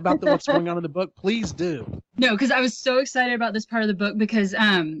talk about what's going on in the book, please do. No, because I was so excited about this part of the book because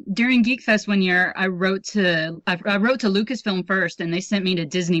during Geek Fest one year, I wrote to Lucasfilm first, and they sent me to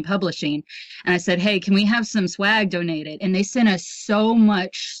Disney Publishing, and I said, hey, can we have some swag donated? And they sent us so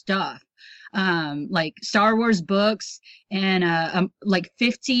much stuff. Like Star Wars books and like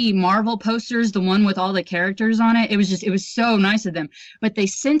 50 Marvel posters, the one with all the characters on it. It was so nice of them. But they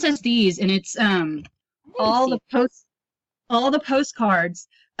sent us these, and it's all the postcards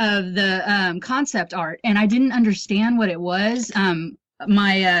of the concept art, and I didn't understand what it was.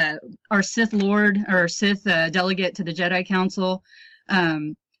 Our Sith Lord or Sith delegate to the Jedi Council,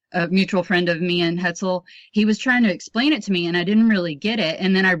 a mutual friend of me and Hetzel, he was trying to explain it to me, and I didn't really get it.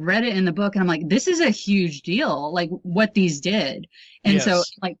 And then I read it in the book, and I'm like, this is a huge deal, like what these did. And yes. So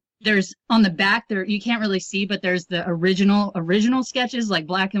like there's on the back there, you can't really see, but there's the original sketches, like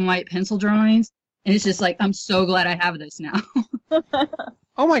black and white pencil drawings. And it's just like, I'm so glad I have this now.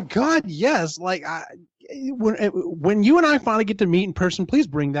 Oh my God. Yes. Like when you and I finally get to meet in person, please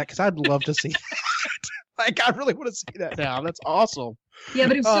bring that, 'cause I'd love to see that. Like, I really want to see that now. That's awesome. Yeah,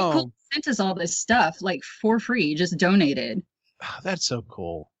 but it was so cool. They sent us all this stuff, like, for free, just donated. Oh, that's so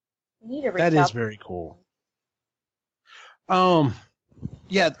cool. That is very cool.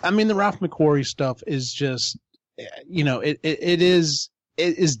 Yeah, I mean, the Ralph McQuarrie stuff is just, it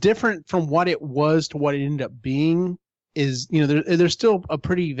is different from what it was to what it ended up being. There's still a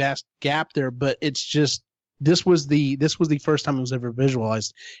pretty vast gap there, but it's just, this was the first time it was ever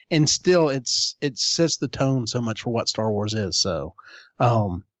visualized, and still it sets the tone so much for what Star Wars is. So,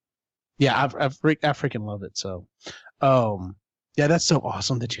 yeah, I freaking love it. So, yeah, that's so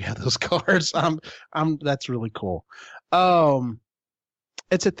awesome that you have those cards. That's really cool.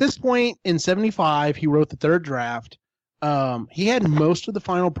 It's at this point in 1975 he wrote the third draft. He had most of the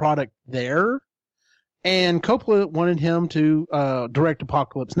final product there, and Coppola wanted him to direct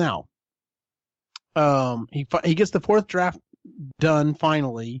Apocalypse Now. He gets the fourth draft done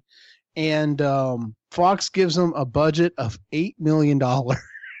finally, and Fox gives him a budget of $8 million.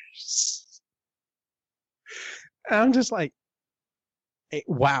 I'm just like,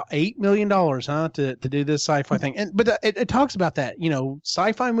 wow, $8 million, huh, to do this sci-fi thing. But it talks about that.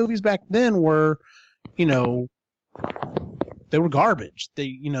 Sci-fi movies back then were, they were garbage.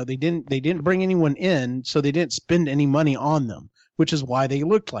 They didn't bring anyone in, so they didn't spend any money on them, which is why they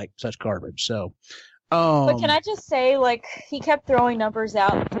looked like such garbage. So, But can I just say, like, he kept throwing numbers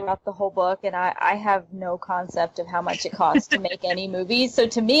out throughout the whole book, and I have no concept of how much it costs to make any movies. So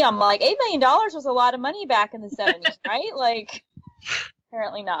to me, I'm like, $8 million was a lot of money back in the 70s, right? Like,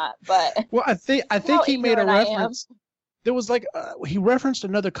 apparently not. But well, I think he made a reference. There was like he referenced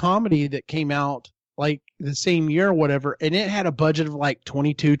another comedy that came out like the same year or whatever, and it had a budget of like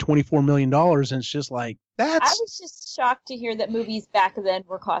 $24 million, and it's just like that's. I was just shocked to hear that movies back then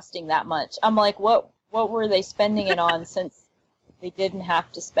were costing that much. I'm like, what were they spending it on since they didn't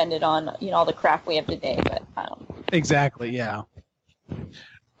have to spend it on, you know, all the crap we have today? But I don't know. Exactly, yeah.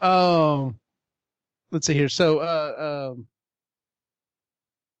 Let's see here. So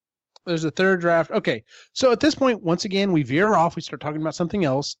there's a third draft. Okay, so at this point, once again, we veer off. We start talking about something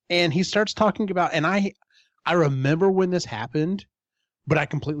else, and he starts talking about, and I remember when this happened, but I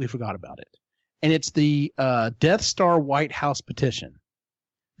completely forgot about it. And it's the Death Star White House petition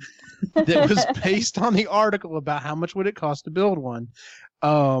that was based on the article about how much would it cost to build one,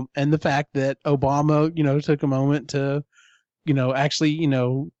 and the fact that Obama, you know, took a moment to, you know, actually, you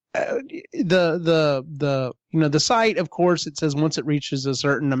know, the site, of course, it says once it reaches a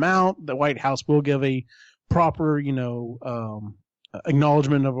certain amount, the White House will give a proper, you know,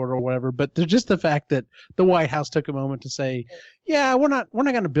 acknowledgement of it or whatever. But there's just the fact that the White House took a moment to say, yeah, we're not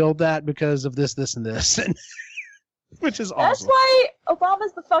going to build that because of this, and this, and which is awesome. That's why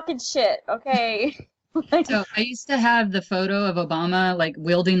Obama's the fucking shit, okay? So I used to have the photo of Obama like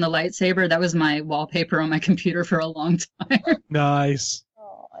wielding the lightsaber. That was my wallpaper on my computer for a long time. Nice.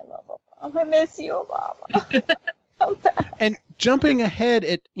 Oh, I love Obama. I miss you, Obama. And jumping ahead,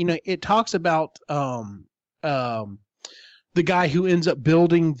 it talks about the guy who ends up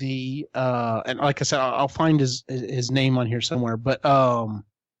building the and like I said, I'll find his name on here somewhere, but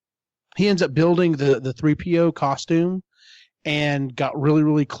he ends up building the 3PO costume and got really,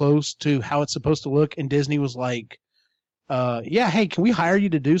 really close to how it's supposed to look. And Disney was like, yeah, hey, can we hire you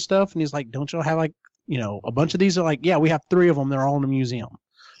to do stuff? And he's like, don't y'all have like, you know, a bunch of these? Are like, yeah, we have 3 of them. They're all in a museum.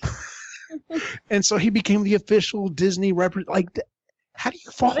 And so he became the official Disney like, how do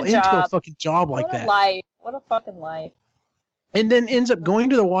you fall into a fucking job like that? What a fucking life. And then ends up going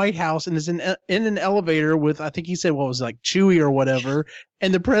to the White House and is in an elevator with, I think he said, what was it, like Chewie or whatever.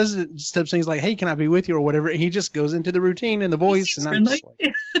 And the president steps in, he's like, hey, can I be with you or whatever? And he just goes into the routine and the voice. And I'm just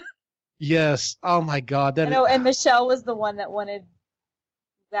like, yes. Oh my God. I know. And Michelle was the one that wanted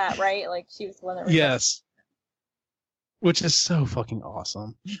that, right? Like she was the one that. Yes. Which is so fucking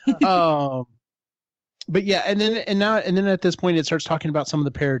awesome. But yeah. And then at this point, it starts talking about some of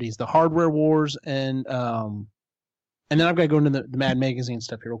the parodies, the Hardware Wars and then I've got to go into the Mad Magazine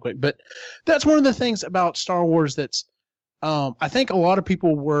stuff here real quick. But that's one of the things about Star Wars that's, I think a lot of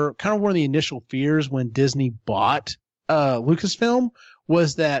people were kind of one of the initial fears when Disney bought Lucasfilm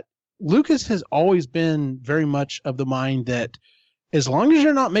was that Lucas has always been very much of the mind that as long as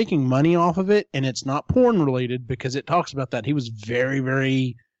you're not making money off of it and it's not porn related, because it talks about that, he was very,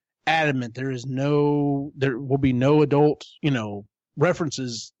 very adamant. There will be no adult, you know,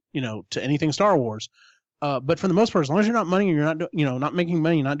 references, you know, to anything Star Wars. But for the most part, as long as you're not money and you're not, not making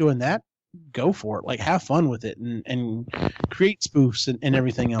money, not doing that, go for it. Like, have fun with it and create spoofs and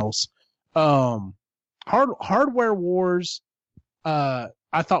everything else. Hardware Wars, I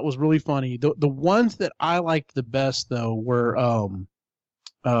thought was really funny. The ones that I liked the best though were,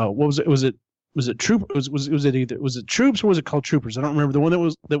 what was it? Was it Troop? Was it Troops or was it called Troopers? I don't remember. The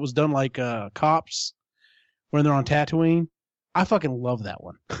one that was done like Cops when they're on Tatooine. I fucking love that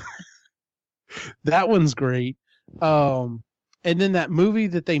one. That one's great. And then that movie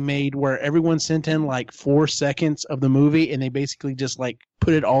that they made where everyone sent in like 4 seconds of the movie and they basically just like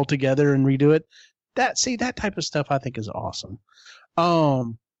put it all together and redo it. That type of stuff I think is awesome.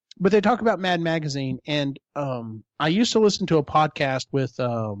 But they talk about Mad Magazine, and I used to listen to a podcast with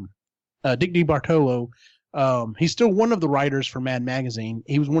Dick DeBartolo. He's still one of the writers for Mad Magazine.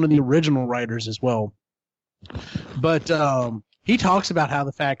 He was one of the original writers as well. But he talks about how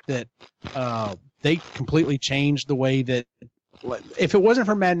the fact that they completely changed the way that, if it wasn't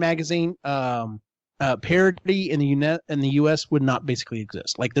for Mad Magazine, parody in the U.S. would not basically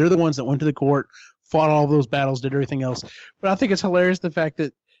exist. Like, they're the ones that went to the court, fought all those battles, did everything else. But I think it's hilarious the fact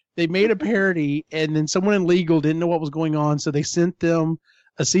that they made a parody and then someone in legal didn't know what was going on, so they sent them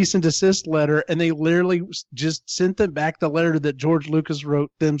a cease and desist letter, and they literally just sent them back the letter that George Lucas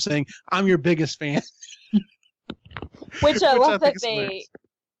wrote them saying, "I'm your biggest fan." Which I love that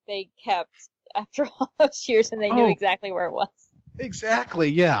they kept after all those years, and they knew exactly where it was. Exactly,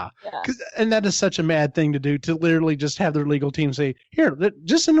 yeah. And that is such a mad thing to do, to literally just have their legal team say, "Here,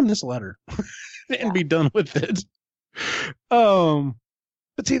 just send them this letter," and be done with it.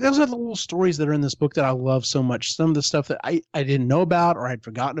 But see, those are the little stories that are in this book that I love so much. Some of the stuff that I didn't know about or I'd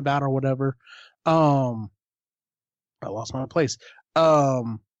forgotten about or whatever. I lost my place.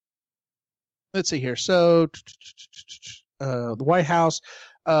 Let's see here. So, the White House.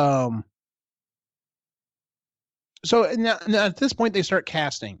 So now at this point they start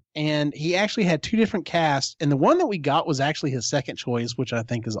casting, and he actually had 2 different casts, and the one that we got was actually his second choice, which I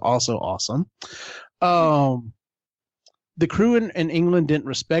think is also awesome. The crew in England didn't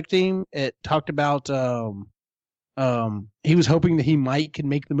respect him. It talked about he was hoping that he could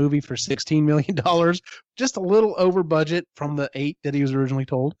make the movie for $16 million, just a little over budget from the 8 that he was originally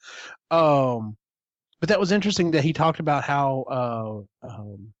told. But that was interesting that he talked about how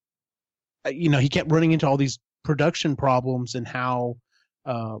he kept running into all these production problems and how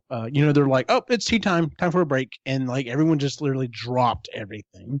they're like, oh, it's tea time for a break, and like everyone just literally dropped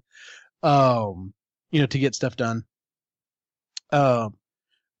everything to get stuff done.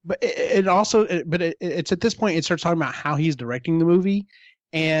 But it's at this point it starts talking about how he's directing the movie,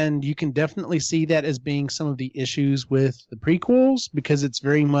 and you can definitely see that as being some of the issues with the prequels, because it's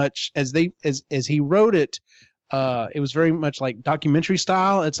very much as he wrote it. It was very much like documentary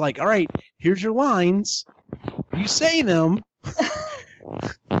style. It's like, all right, here's your lines, you say them,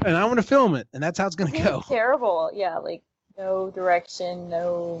 and I'm going to film it, and that's how it's going to go. Terrible, yeah, like no direction,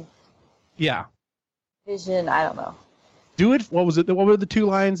 no vision. I don't know. Do it. What was it? What were the 2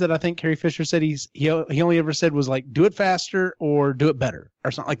 lines that I think Carrie Fisher said he only ever said was like, do it faster or do it better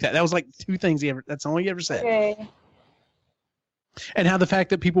or something like that. That was like 2 things that's all he ever said. Okay. And how the fact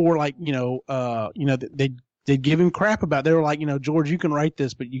that people were like, they'd give him crap about it. They were like, George, you can write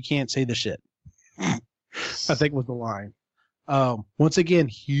this, but you can't say the shit. I think was the line. Once again,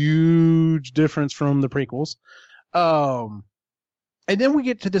 huge difference from the prequels. And then we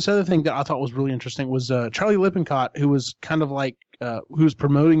get to this other thing that I thought was really interesting was Charlie Lippincott, who was kind of like who was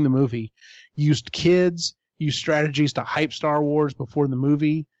promoting the movie, used strategies to hype Star Wars before the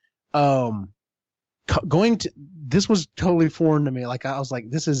movie. This was totally foreign to me. Like I was like,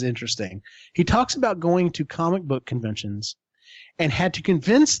 this is interesting. He talks about going to comic book conventions and had to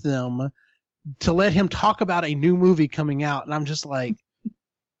convince them to let him talk about a new movie coming out. And I'm just like,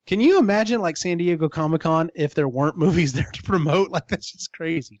 can you imagine like San Diego Comic-Con if there weren't movies there to promote? Like that's just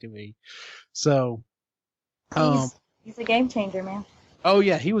crazy to me. So he's a game changer, man. Oh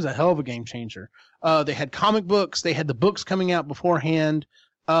yeah, he was a hell of a game changer. They had comic books, they had the books coming out beforehand.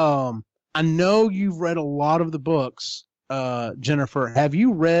 I know you've read a lot of the books, Jennifer. Have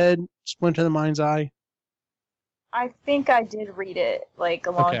you read Splinter of the Mind's Eye? I think I did read it like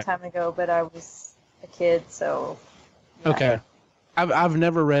a long time ago, but I was a kid, so. Yeah. Okay. I've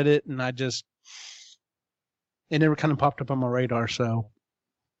never read it, and it never kind of popped up on my radar. So,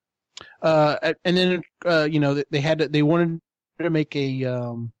 and then they wanted to make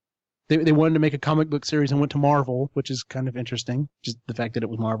a they wanted to make a comic book series and went to Marvel, which is kind of interesting, just the fact that it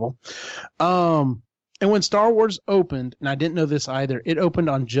was Marvel. And when Star Wars opened, and I didn't know this either, it opened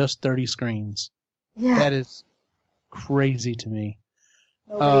on just 30 screens. Yeah, that is crazy to me.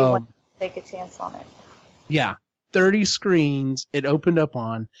 Nobody wanted to take a chance on it. Yeah. 30 screens it opened up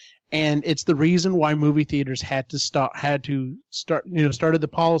on, and it's the reason why movie theaters started the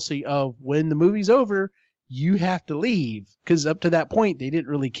policy of when the movie's over, you have to leave, because up to that point they didn't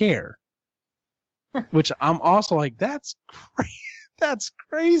really care. Which I'm also like, that's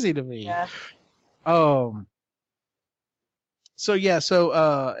crazy to me. Yeah. So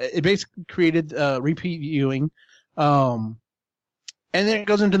it basically created repeat viewing, and then it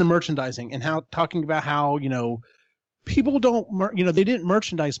goes into the merchandising and talking about how people they didn't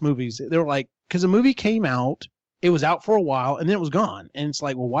merchandise movies. They were like, because a movie came out, it was out for a while, and then it was gone. And it's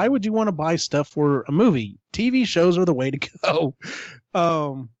like, well, why would you want to buy stuff for a movie? TV shows are the way to go.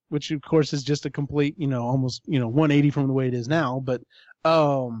 Which of course is just a complete, almost, 180 from the way it is now. But,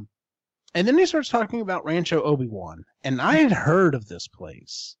 and then he starts talking about Rancho Obi-Wan, and I had heard of this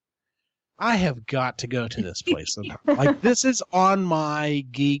place. I have got to go to this place. Like, this is on my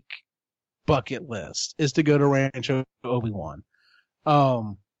geek bucket list, is to go to Rancho Obi-Wan.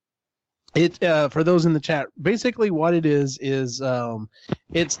 For those in the chat, basically what it is it's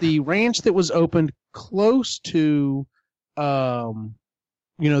the ranch that was opened close to the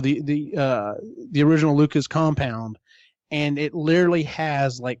original Lucas compound, and it literally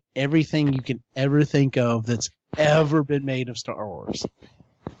has like everything you can ever think of that's ever been made of Star Wars.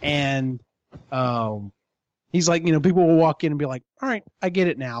 And he's like, people will walk in and be like, all right, I get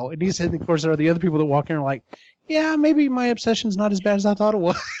it now. And he said, of course, there are the other people that walk in and are like, yeah, maybe my obsession's not as bad as I thought it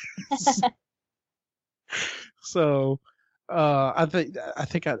was. So, I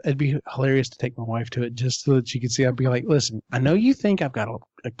think it'd be hilarious to take my wife to it just so that she could see. I'd be like, listen, I know you think I've got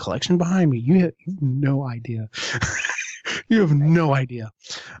a a collection behind me. You have no idea. You have no idea.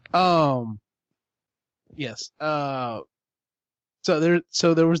 Yes. So there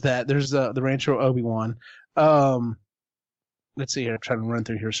was that. There's the Rancho Obi-Wan. Let's see here. I'm trying to run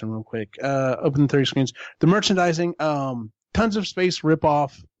through here some real quick. Open 30 screens. The merchandising. Tons of space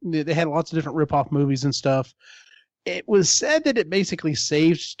ripoff. They had lots of different ripoff movies and stuff. It was said that it basically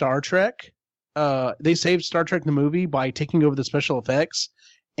saved Star Trek. They saved Star Trek the movie by taking over the special effects,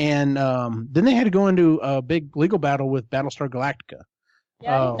 and then they had to go into a big legal battle with Battlestar Galactica.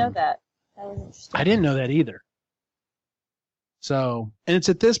 Yeah, I didn't know that. That was interesting. I didn't know that either. So, and it's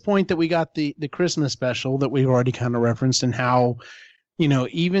at this point that we got the Christmas special that we've already kind of referenced, and how,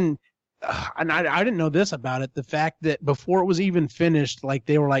 even, and I didn't know this about it, the fact that before it was even finished, like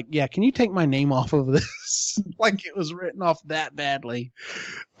they were like, yeah, can you take my name off of this? Like it was written off that badly.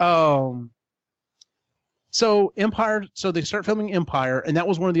 So Empire, so they start filming Empire, and that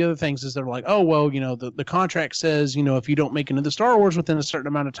was one of the other things is they're like, oh, well, the contract says, if you don't make another Star Wars within a certain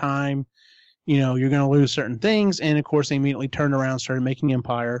amount of time, you're going to lose certain things. And of course, they immediately turned around and started making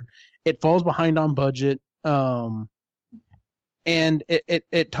Empire. It falls behind on budget. And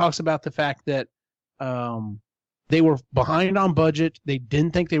it talks about the fact that they were behind on budget. They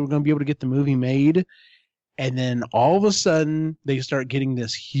didn't think they were going to be able to get the movie made. And then all of a sudden, they start getting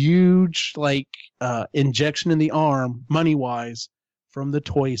this huge, injection in the arm, money-wise, from the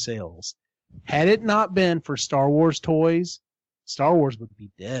toy sales. Had it not been for Star Wars toys, Star Wars would be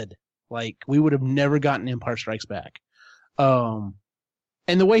dead. We would have never gotten Empire Strikes Back. And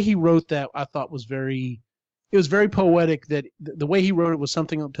the way he wrote that, I thought it was very poetic. That the way he wrote it was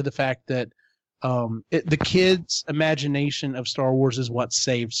something to the fact that the kids' imagination of Star Wars is what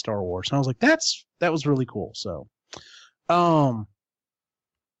saved Star Wars. And I was like, that was really cool. So, then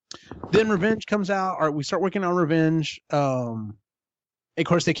Revenge comes out. Or we start working on Revenge. Of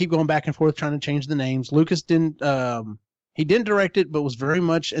course, they keep going back and forth trying to change the names. Lucas didn't direct it, but was very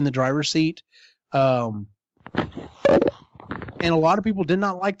much in the driver's seat. And a lot of people did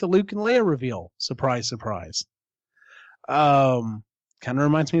not like the Luke and Leia reveal. Surprise, surprise. Kind of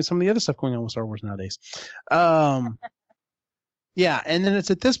reminds me of some of the other stuff going on with Star Wars nowadays. Yeah, and then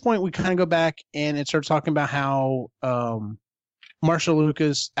it's at this point we kind of go back and it starts talking about how Marshall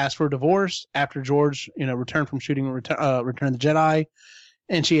Lucas asked for a divorce after George, returned from shooting Return of the Jedi,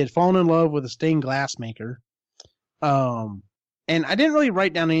 and she had fallen in love with a stained glass maker. And I didn't really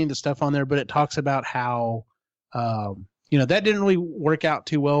write down any of the stuff on there, but it talks about how, that didn't really work out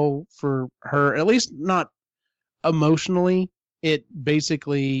too well for her, at least not emotionally. It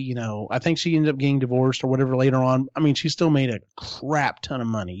basically, I think she ended up getting divorced or whatever later on. I mean, she still made a crap ton of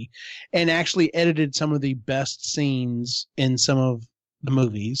money and actually edited some of the best scenes in some of the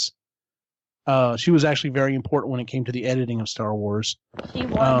movies. She was actually very important when it came to the editing of Star Wars. She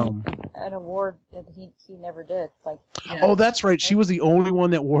won an award that he never did. Oh, that's right. She was the only one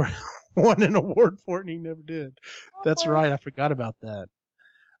that won an award for it, and he never did. That's right. I forgot about that.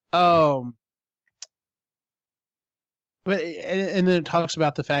 But and then it talks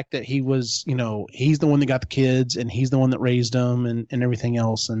about the fact that he was, he's the one that got the kids, and he's the one that raised them, and everything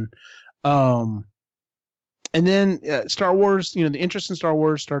else, and then Star Wars, the interest in Star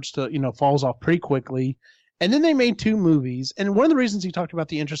Wars starts to, falls off pretty quickly. And then they made 2 movies. And one of the reasons he talked about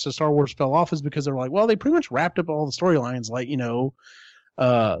the interest of Star Wars fell off is because they're like, well, they pretty much wrapped up all the storylines.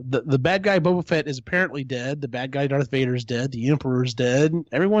 The bad guy Boba Fett is apparently dead. The bad guy Darth Vader is dead. The Emperor's dead.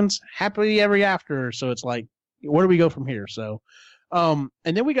 Everyone's happily ever after. So it's like, where do we go from here? So, and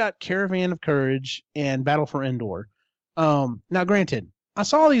then we got Caravan of Courage and Battle for Endor. Now, granted, I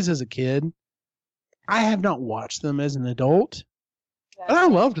saw these as a kid. I have not watched them as an adult, but I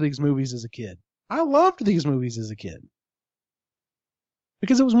loved these movies as a kid.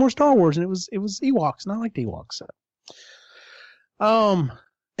 Because it was more Star Wars and it was Ewoks, and I liked Ewoks. So. And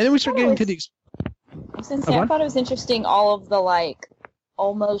then we start getting to the. I thought it was interesting all of the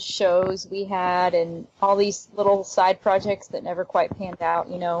almost shows we had and all these little side projects that never quite panned out,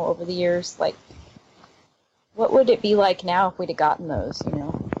 over the years. What would it be like now if we'd have gotten those,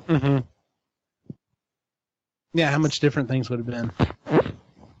 Mm-hmm. Yeah, how much different things would have been.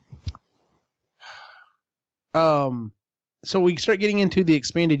 So we start getting into the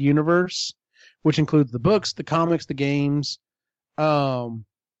expanded universe, which includes the books, the comics, the games. And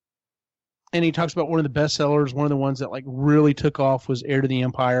he talks about one of the best sellers, one of the ones that really took off was Heir to the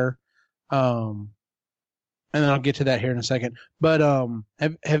Empire. And then I'll get to that here in a second. But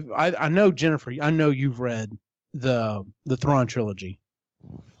I know, Jennifer, I know you've read the Thrawn trilogy.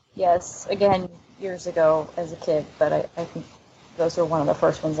 Yes, again, years ago as a kid, but I think those were one of the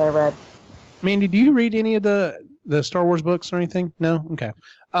first ones I read. Mandy, do you read any of the the Star Wars books or anything? No? Okay.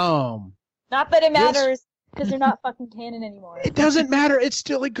 Not that it matters, because they're not fucking canon anymore. It doesn't matter. It's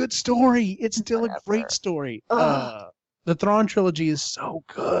still a good story. It's still a great story. The Thrawn trilogy is so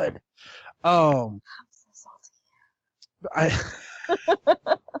good. I'm so salty.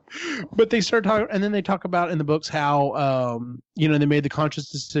 But they start talking, and then they talk about in the books how they made the conscious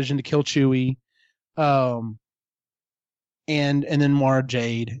decision to kill Chewie, and then Mara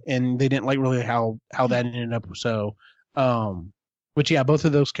Jade, and they didn't like really how that ended up. So, which both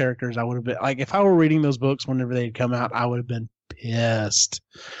of those characters, I would have been like, if I were reading those books whenever they'd come out, I would have been pissed,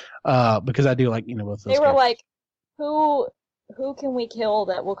 because I do like both. Those they were characters. Like, who can we kill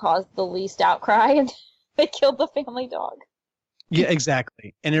that will cause the least outcry? And they killed the family dog. Yeah,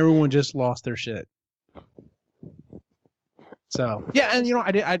 exactly. And everyone just lost their shit. So, yeah, and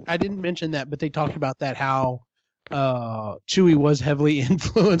I didn't mention that, but they talked about that, how Chewie was heavily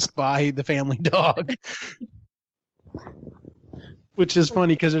influenced by the family dog. Which is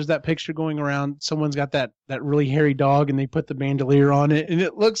funny because there's that picture going around. Someone's got that really hairy dog, and they put the bandolier on it, and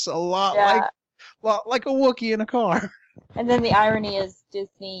it looks a lot like a Wookiee in a car. And then the irony is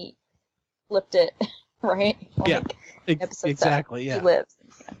Disney flipped it, right? Yeah, exactly. Yeah, he lives.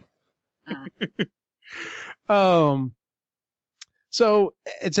 So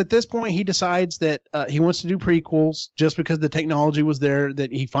it's at this point he decides that he wants to do prequels just because the technology was there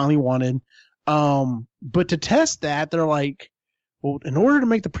that he finally wanted. But to test that, they're like, well, in order to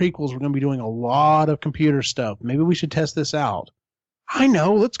make the prequels, we're going to be doing a lot of computer stuff. Maybe we should test this out. I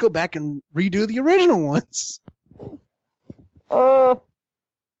know. Let's go back and redo the original ones.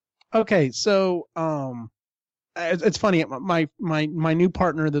 Okay, so it's funny. My new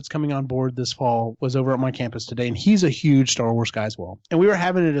partner that's coming on board this fall was over at my campus today, and he's a huge Star Wars guy as well. And we were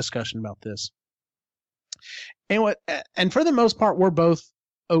having a discussion about this. And for the most part, we're both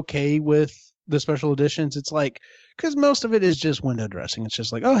okay with the special editions. It's like, because most of it is just window dressing. It's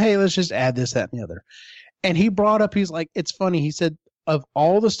just like, oh, hey, let's just add this, that, and the other. And he brought up, he's like, it's funny. He said, of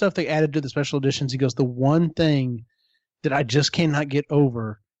all the stuff they added to the special editions, he goes, the one thing that I just cannot get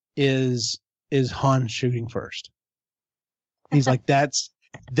over is Han shooting first. He's like, that's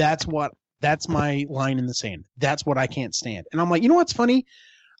my line in the sand. That's what I can't stand. And I'm like, you know what's funny?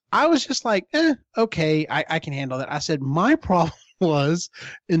 I was just like, okay, I can handle that. I said, my problem was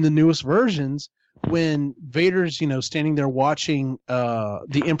in the newest versions when Vader's, standing there watching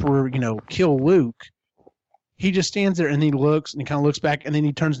the Emperor, kill Luke. He just stands there and he looks and he kind of looks back and then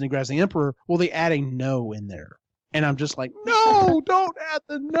he turns and he grabs the Emperor. Well, they add a no in there. And I'm just like, no, don't add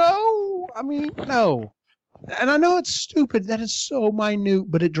the no. I mean, no. And I know it's stupid. That is so minute,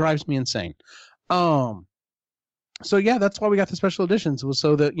 but it drives me insane. So yeah, that's why we got the special editions, was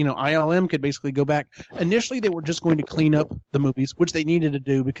so that, ILM could basically go back. Initially, they were just going to clean up the movies, which they needed to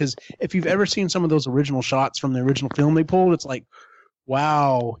do, because if you've ever seen some of those original shots from the original film they pulled, it's like,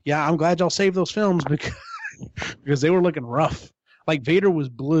 wow, yeah, I'm glad y'all saved those films because they were looking rough. Like, Vader was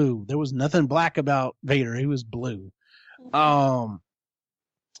blue. There was nothing black about Vader. He was blue. And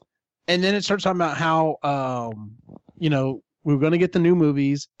then it starts talking about how, we were going to get the new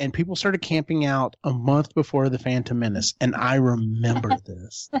movies, and people started camping out a month before The Phantom Menace. And I remember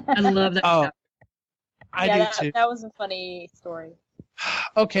this. I love that. Oh, I do too. That was a funny story.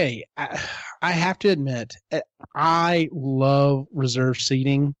 Okay. I have to admit, I love reserved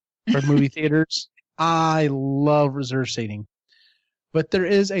seating for movie theaters. I love reserved seating. But there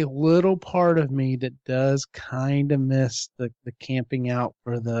is a little part of me that does kind of miss the camping out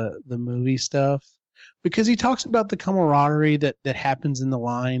for the movie stuff. Because he talks about the camaraderie that happens in the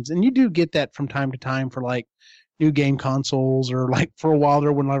lines. And you do get that from time to time for, like, new game consoles, or, like, for a while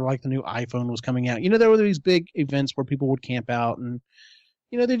there when, like, the new iPhone was coming out. There were these big events where people would camp out and,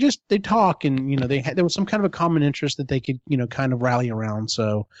 they talk and, there was some kind of a common interest that they could, kind of rally around.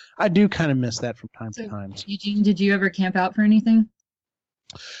 So I do kind of miss that from time to time. Eugene, did you ever camp out for anything?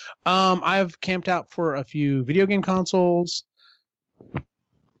 I've camped out for a few video game consoles.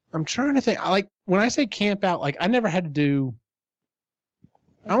 I'm trying to think. When I say camp out, I never had to do.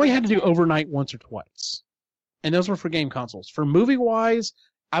 I only had to do overnight once or twice, and those were for game consoles. For movie wise,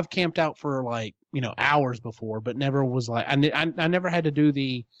 I've camped out for hours before, but never was like I never had to do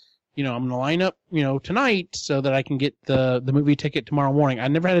the, I'm going to line up tonight so that I can get the movie ticket tomorrow morning. I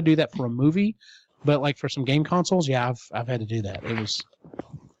never had to do that for a movie, but like for some game consoles, yeah, I've had to do that.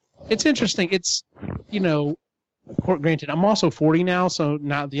 It's interesting. It's granted, I'm also 40 now, so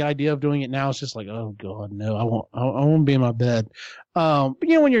now the idea of doing it now is just like, oh god, no, I won't be in my bed. But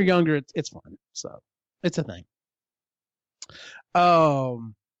when you're younger, it's fun. So it's a thing. So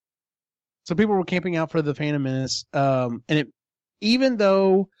people were camping out for the Phantom Menace, and even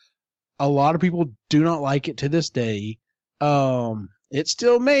though A lot of people do not like it to this day. It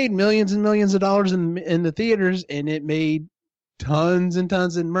still made millions and millions of dollars in the theaters, and it made tons and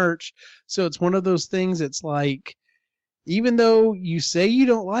tons in merch. So it's one of those things. It's like, even though you say you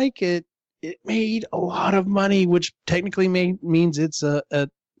don't like it, it made a lot of money, which technically means it's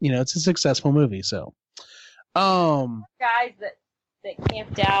it's a successful movie. So, guys that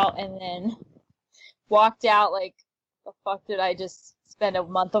camped out and then walked out like, the fuck did I just spend a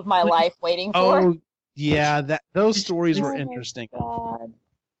month of my life waiting for? Oh, yeah, those stories were interesting. God.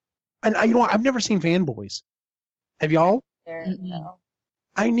 And you know what? I've never seen Fanboys. Have y'all? No.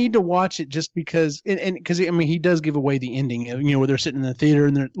 I need to watch it just because, and because I mean, he does give away the ending. You know, where they're sitting in the theater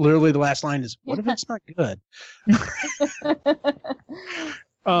and literally the last line is, "What if it's not good?"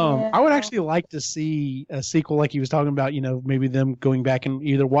 I would actually like to see a sequel, like he was talking about. You know, maybe them going back and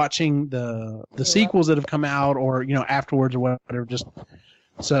either watching the sequels that have come out, or afterwards or whatever. Just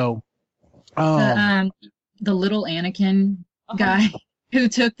so. The little Anakin guy who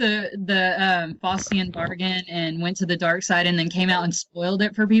took the Faustian bargain and went to the dark side and then came out and spoiled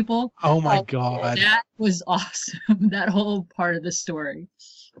it for people. Oh my God. That was awesome. That whole part of the story.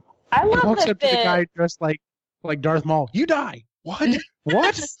 I love he walks that up to the guy dressed like Darth Maul. You die. What?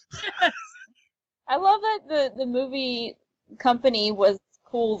 What? I love that the movie company was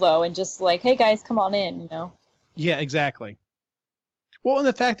cool though, and just like, hey guys, come on in, Yeah, exactly. Well, and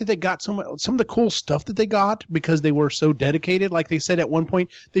the fact that they got some of the cool stuff that they got because they were so dedicated. Like they said at one point,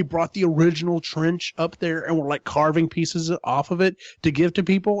 they brought the original trench up there and were like carving pieces off of it to give to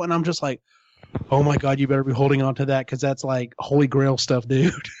people. And I'm just like, oh my God, you better be holding on to that because that's like holy grail stuff,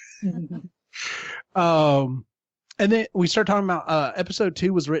 dude. And then we start talking about episode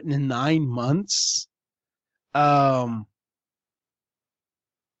 2 was written in 9 months. And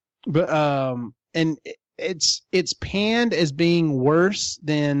it's panned as being worse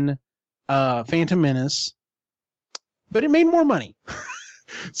than Phantom Menace, but it made more money.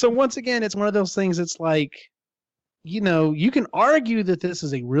 So once again, it's one of those things. It's like, you can argue that this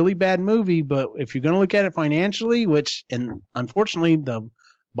is a really bad movie, but if you're going to look at it financially, and unfortunately the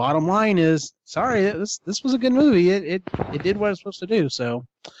bottom line is, sorry, this was a good movie. It did what it's supposed to do. So,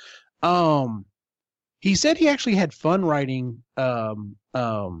 he said he actually had fun writing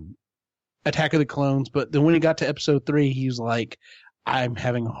Attack of the Clones, but then when he got to episode 3, he was like, I'm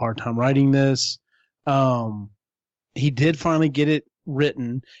having a hard time writing this. He did finally get it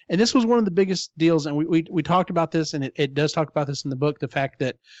written, and this was one of the biggest deals, and we talked about this, and it does talk about this in the book, the fact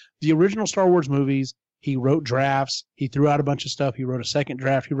that the original Star Wars movies, he wrote drafts, he threw out a bunch of stuff, he wrote a second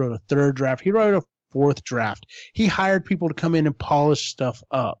draft, he wrote a third draft, he wrote a fourth draft. He hired people to come in and polish stuff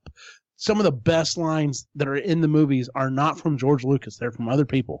up. Some of the best lines that are in the movies are not from George Lucas, they're from other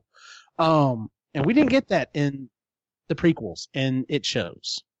people. And we didn't get that in the prequels, and it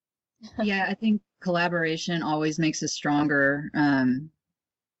shows. Yeah, I think collaboration always makes a stronger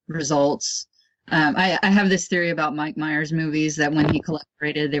results. I have this theory about Mike Myers movies that when he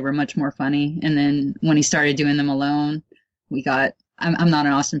collaborated, they were much more funny, and then when he started doing them alone, I'm not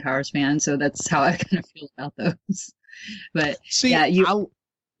an Austin Powers fan, so that's how I kind of feel about those. But see, yeah,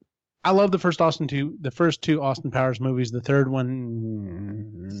 I love the first two Austin Powers movies. The third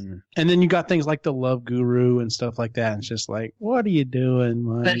one, and then you got things like The Love Guru and stuff like that. And it's just like, what are you doing,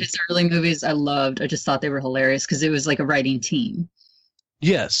 Mike? But his early movies, I loved. I just thought they were hilarious because it was like a writing team.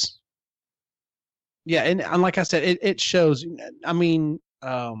 Yes. Yeah, and like I said, it shows. I mean,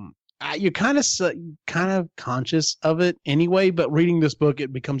 you're kind of conscious of it anyway. But reading this book,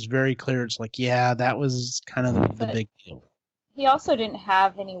 it becomes very clear. It's like, yeah, that was kind of the big deal. He also didn't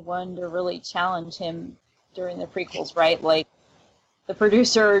have anyone to really challenge him during the prequels, right? Like, the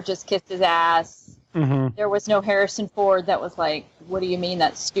producer just kissed his ass. Mm-hmm. There was no Harrison Ford that was like, what do you mean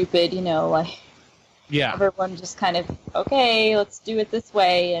that's stupid? Yeah. Everyone just kind of, okay, let's do it this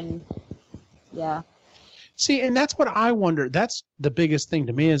way, and yeah. See, and that's what I wonder. That's the biggest thing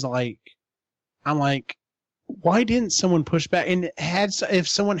to me is like, I'm like, why didn't someone push back? And if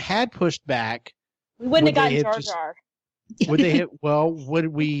someone had pushed back, we wouldn't have gotten Jar Jar. Would they have? Well, would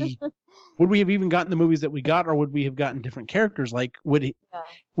we have even gotten the movies that we got, or would we have gotten different characters? Like,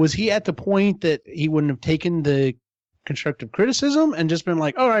 was he at the point that he wouldn't have taken the constructive criticism and just been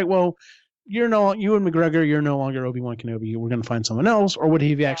like, all right, well, you and McGregor, you're no longer Obi-Wan Kenobi. We're going to find someone else, or would he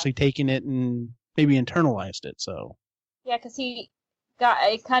have actually taken it and maybe internalized it? So yeah, because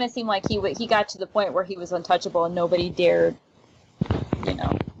it kind of seemed like he got to the point where he was untouchable and nobody dared,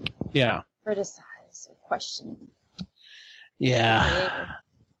 criticize or question. Yeah.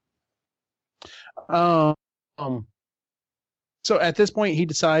 So at this point, he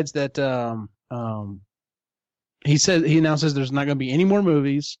decides that he announces there's not going to be any more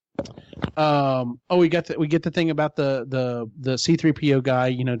movies. We get the thing about the C-3PO guy,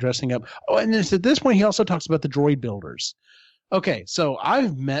 you know, dressing up. Oh, and at this point he also talks about the droid builders. Okay, so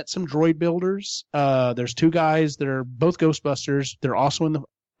I've met some droid builders. There's two guys that are both Ghostbusters. They're also in the,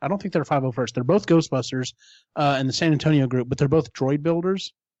 I don't think they're 501st. They're both Ghostbusters in the San Antonio group, but they're both droid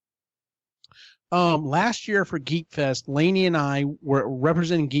builders. Last year for Geek Fest, Lainey and I were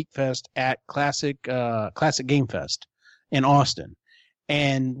representing Geek Fest at Classic Game Fest in Austin.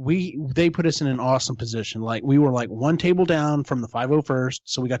 And they put us in an awesome position. Like, we were like one table down from the 501st,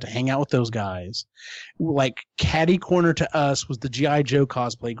 so we got to hang out with those guys. Like, catty corner to us was the G.I. Joe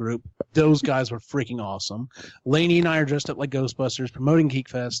cosplay group. Those guys were freaking awesome. Lainey and I are dressed up like Ghostbusters, promoting Geek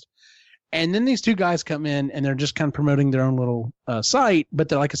Fest. And then these two guys come in, and they're just kind of promoting their own little site. But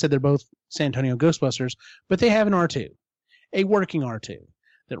they're, like I said, they're both San Antonio Ghostbusters. But they have an R2, a working R2,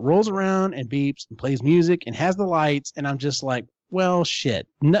 that rolls around and beeps and plays music and has the lights. And I'm just like, well, shit.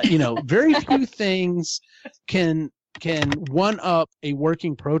 No, you know, very few things can one up a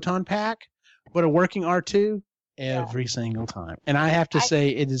working proton pack, but a working R2 every single time. And I have to say,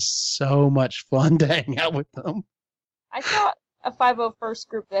 it is so much fun to hang out with them. I saw a 501st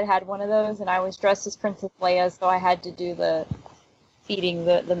group that had one of those, and I was dressed as Princess Leia, so I had to do the feeding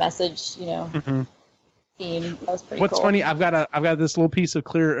the message, you know. Mm-hmm. Theme. That was pretty What's cool. funny, I've got this little piece of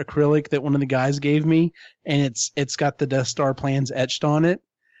clear acrylic that one of the guys gave me, and it's got the Death Star plans etched on it.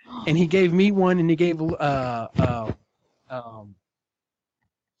 And he gave me one, and he gave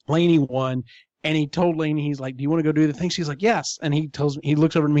Lainey one, and he told Lainey, he's like, "Do you want to go do the thing?" She's like, "Yes." And he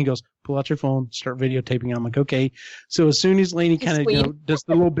looks over at me, and goes, "Pull out your phone, start videotaping." And I'm like, "Okay." So as soon as Lainey kind of does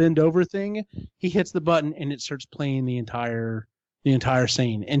the little bend over thing, he hits the button, and it starts playing the entire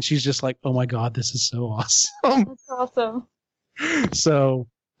scene. And she's just like, "Oh my God, this is so awesome." That's awesome. So,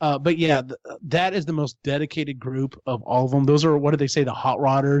 but yeah, that is the most dedicated group of all of them. Those are, what do they say, the hot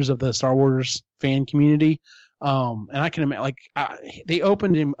rodders of the Star Wars fan community. And I can imagine, they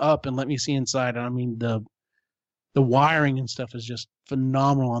opened him up and let me see inside. And I mean, the wiring and stuff is just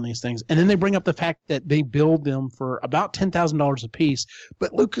phenomenal on these things. And then they bring up the fact that they build them for about $10,000 a piece,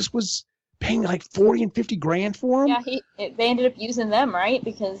 but Lucas was paying like 40 and 50 grand for them. Yeah, they ended up using them, right?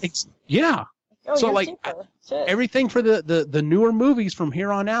 Because so like everything for the newer movies from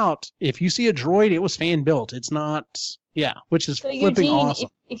here on out, if you see a droid, it was fan built. It's not, which is flipping Eugene, awesome.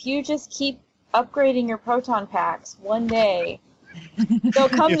 If you just keep upgrading your proton packs, one day they'll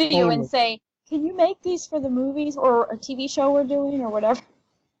come to you and say, "Can you make these for the movies or a TV show we're doing or whatever?"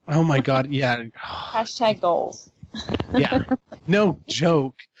 Oh my God, yeah. Hashtag goals. Yeah, no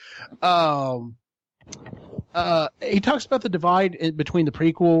joke. He talks about the divide between the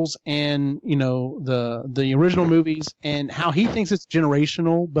prequels and, you know, the original movies, and how he thinks it's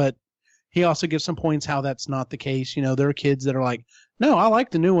generational, but he also gives some points how that's not the case. You know, there are kids that are like, "No, I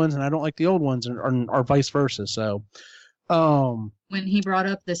like the new ones and I don't like the old ones," or vice versa. So, when he brought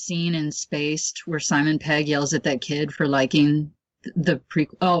up the scene in Spaced where Simon Pegg yells at that kid for liking the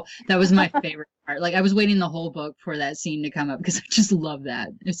prequel, oh, that was my favorite part. Like, I was waiting the whole book for that scene to come up because I just love that.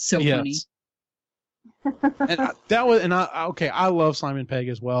 It's so funny. And I love Simon Pegg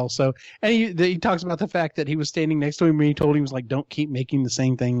as well. So, and he talks about the fact that he was standing next to him and he told him, he was like, "Don't keep making the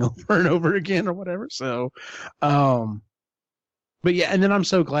same thing over and over again," or whatever. So, but yeah, and then I'm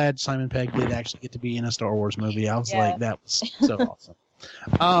so glad Simon Pegg did actually get to be in a Star Wars movie. I was like, that was so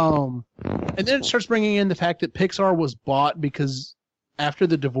awesome. And then it starts bringing in the fact that Pixar was bought because after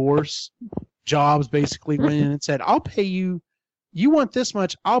the divorce, Jobs basically went in and said, "I'll pay you. You want this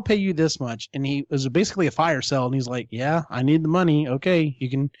much, I'll pay you this much." And he was basically a fire sale. And he's like, "Yeah, I need the money. Okay, you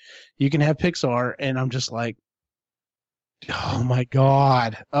can have Pixar." And I'm just like, oh my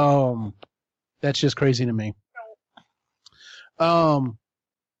God. That's just crazy to me. And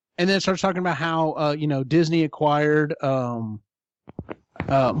then it starts talking about how, Disney acquired,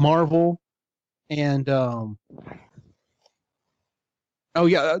 Marvel and, so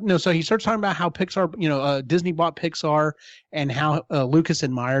he starts talking about how Pixar, Disney bought Pixar and how Lucas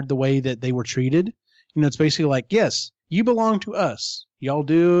admired the way that they were treated. You know, it's basically like, yes, you belong to us. Y'all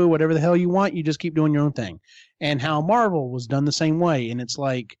do whatever the hell you want. You just keep doing your own thing. And how Marvel was done the same way. And it's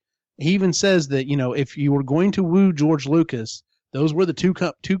like, he even says that, if you were going to woo George Lucas, those were the two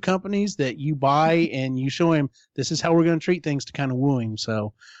companies that you buy and you show him, this is how we're going to treat things to kind of woo him.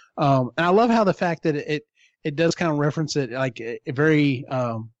 So, and I love how the fact that it does kind of reference it like a very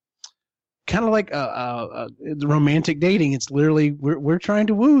kind of like the romantic dating. It's literally we're trying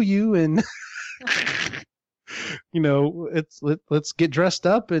to woo you, and let's get dressed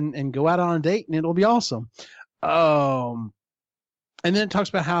up and go out on a date, and it'll be awesome. And then it talks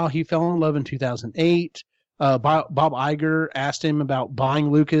about how he fell in love in 2008. Bob Iger asked him about buying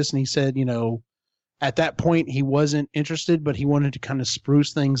Lucas, and he said, at that point he wasn't interested, but he wanted to kind of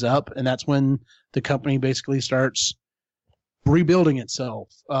spruce things up, and that's when the company basically starts rebuilding itself.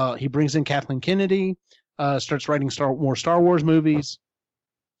 He brings in Kathleen Kennedy, starts writing more Star Wars movies.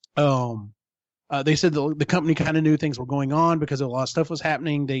 They said the company kind of knew things were going on because a lot of stuff was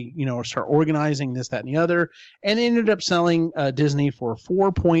happening. They, start organizing this, that, and the other, and they ended up selling Disney for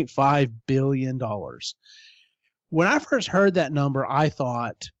 $4.5 billion. When I first heard that number, I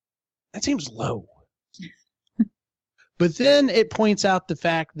thought, that seems low. But then it points out the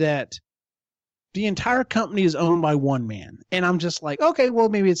fact that the entire company is owned by one man. And I'm just like, okay, well,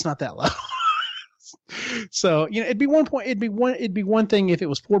 maybe it's not that low. So, it'd be one thing if it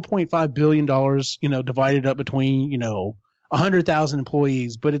was $4.5 billion, divided up between, 100,000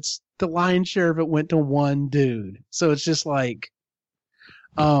 employees, but it's the lion's share of it went to one dude. So it's just like,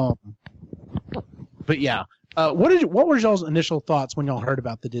 but yeah. What were y'all's initial thoughts when y'all heard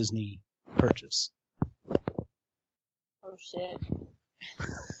about the Disney purchase? Oh shit.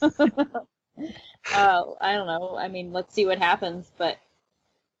 I don't know. I mean, let's see what happens, but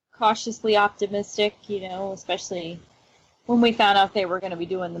cautiously optimistic, especially when we found out they were going to be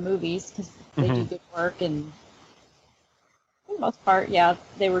doing the movies, because they do good work, and for the most part, yeah,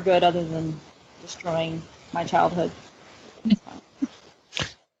 they were good, other than destroying my childhood.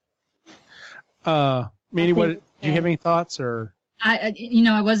 Manny, do you have any thoughts, or?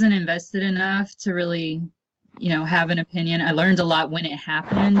 I wasn't invested enough to really, have an opinion. I learned a lot when it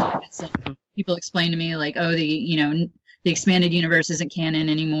happened. So people explained to me like, oh, the expanded universe isn't canon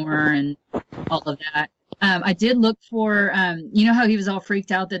anymore, and all of that. I did look for, how he was all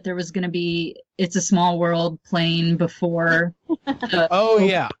freaked out that there was going to be It's a Small World playing before.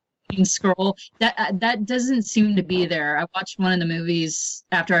 Yeah. Scroll. That doesn't seem to be there. I watched one of the movies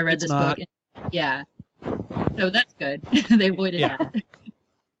after I read this book. Yeah. So that's good. They avoided that.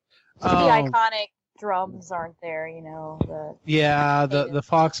 The iconic drums aren't there, the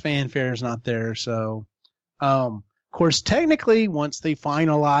Fox fanfare is not there. So, of course, technically, once they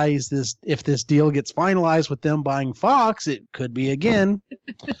finalize this, if this deal gets finalized with them buying Fox, it could be again.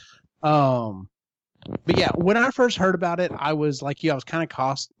 But yeah, when I first heard about it, I was like you. I was kind of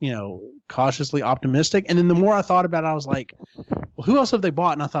cautiously optimistic. And then the more I thought about it, I was like, well, who else have they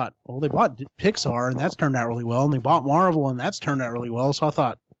bought? And I thought, well, they bought Pixar, and that's turned out really well. And they bought Marvel, and that's turned out really well. So I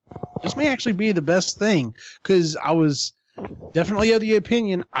thought, this may actually be the best thing, because I was definitely of the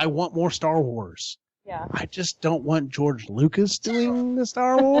opinion I want more Star Wars. Yeah. I just don't want George Lucas doing the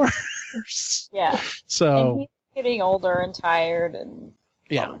Star Wars. Yeah. So. And he's getting older and tired, and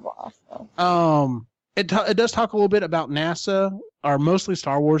yeah. Blah, blah, blah, so. It does talk a little bit about NASA, are mostly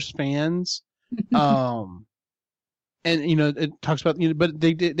Star Wars fans. And it talks about, but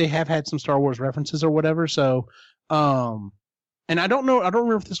they have had some Star Wars references or whatever. So, and I don't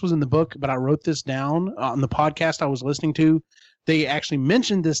remember if this was in the book, but I wrote this down on the podcast I was listening to. They actually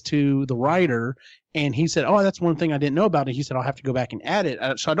mentioned this to the writer, and he said, "Oh, that's one thing I didn't know about it." He said, "I'll have to go back and add it."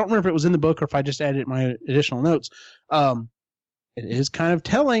 So I don't remember if it was in the book or if I just added it in my additional notes. It is kind of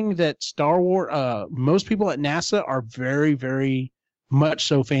telling that Star Wars, most people at NASA are very, very much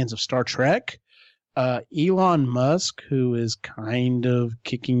so fans of Star Trek. Elon Musk, who is kind of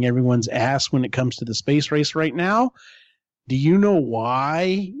kicking everyone's ass when it comes to the space race right now. Do you know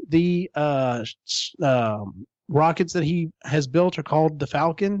why the rockets that he has built are called the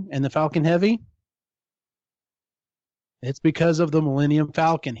Falcon and the Falcon Heavy? It's because of the Millennium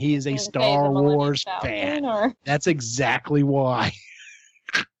Falcon. He is a Star Wars fan. That's exactly why.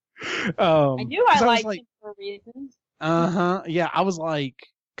 I knew I liked him for a reason. Yeah, I was like,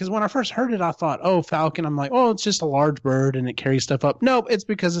 because when I first heard it, I thought, oh, Falcon. I'm like, oh, it's just a large bird and it carries stuff up. Nope, it's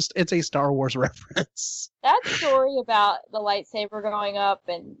because it's a Star Wars reference. That story about the lightsaber going up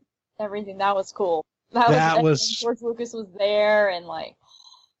and everything, that was cool. That was George Lucas was there, and like.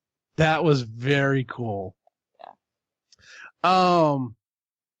 That was very cool. In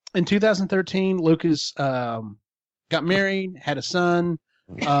 2013, Lucas got married, had a son.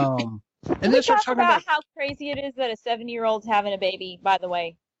 And then starts talking about how crazy it is that a 7-year-old's having a baby. By the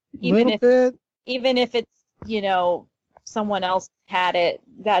way, even if it's someone else had it,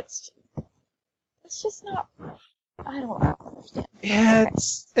 it's just not. I don't understand. Yeah,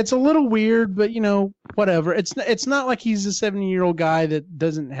 it's a little weird, but whatever. It's not like he's a 70-year-old guy that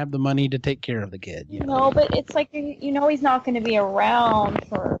doesn't have the money to take care of the kid. No, but it's like he's not going to be around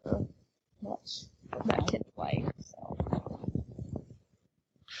for much of that kid's life. So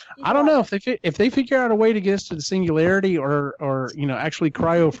I don't know if they figure out a way to get us to the singularity or actually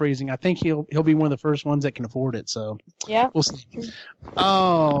cryo freezing. I think he'll be one of the first ones that can afford it. So yeah, we'll see.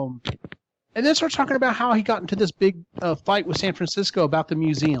 And then starts talking about how he got into this big fight with San Francisco about the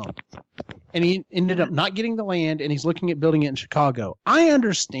museum. And he ended up not getting the land, and he's looking at building it in Chicago. I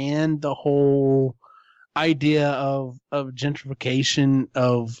understand the whole idea of gentrification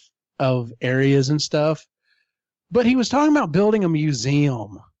of areas and stuff, but he was talking about building a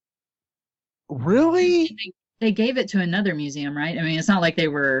museum. Really? They gave it to another museum, right? I mean, it's not like they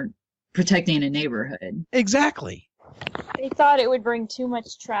were protecting a neighborhood. Exactly. They thought it would bring too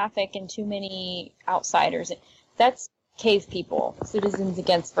much traffic and too many outsiders. That's cave people, citizens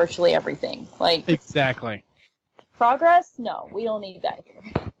against virtually everything. Like, exactly. Progress? No, we don't need that here.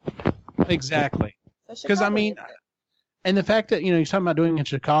 Exactly. Because So I mean, and the fact that you're talking about doing it in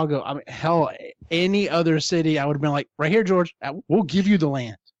Chicago. I mean, hell, any other city, I would have been like, right here, George, we'll give you the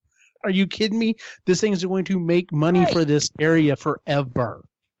land. Are you kidding me? This thing is going to make money for this area forever.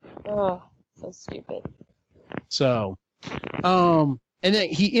 Oh, so stupid. So, and then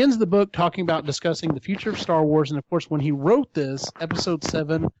he ends the book talking about discussing the future of Star Wars. And of course, when he wrote this, Episode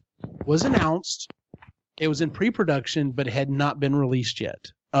 7 was announced. It was in pre-production, but it had not been released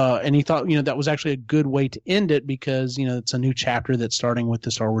yet. And he thought, that was actually a good way to end it because, it's a new chapter that's starting with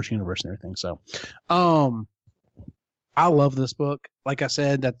the Star Wars universe and everything. So, I love this book. Like I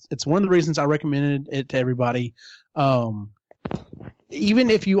said, it's one of the reasons I recommended it to everybody. Even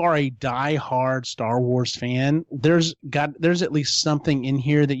if you are a die-hard Star Wars fan, there's at least something in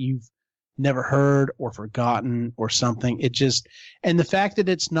here that you've never heard or forgotten or something. And the fact that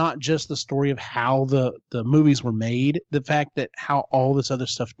it's not just the story of how the movies were made, the fact that how all this other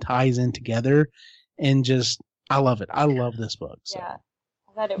stuff ties in together, and I love it. I love this book. So. Yeah,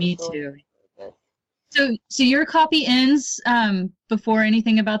 I thought it was Me really too. good. So your copy ends before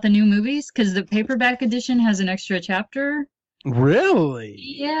anything about the new movies? Because the paperback edition has an extra chapter. Really?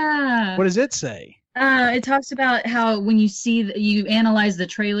 Yeah. What does it say? It talks about how when you analyze the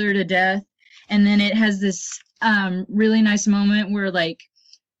trailer to death, and then it has this really nice moment where like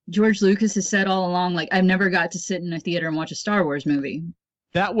George Lucas has said all along, like, I've never got to sit in a theater and watch a Star Wars movie.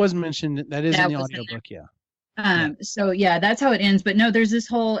 That was mentioned. That is in the audiobook, yeah. So yeah, that's how it ends. But no, there's this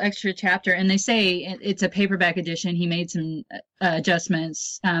whole extra chapter, and they say it's a paperback edition. He made some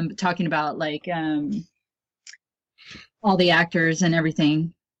adjustments, talking about like all the actors and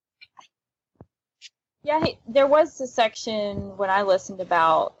everything. Yeah, there was a section when I listened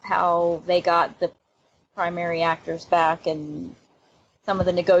about how they got the primary actors back and some of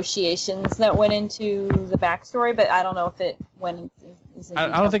the negotiations that went into the backstory, but I don't know if it went. I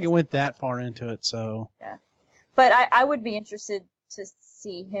don't think it went that far into it, so. Yeah, but I would be interested to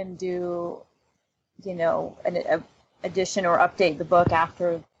see him do, an addition or update the book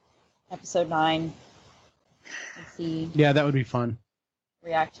after episode 9 and see. Yeah, that would be fun.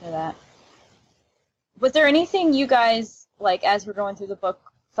 Reaction to that. Was there anything you guys, like, as we're going through the book,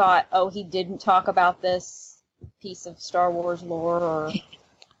 thought, oh, he didn't talk about this piece of Star Wars lore, or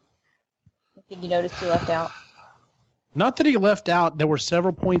anything you noticed he left out? Not that he left out. There were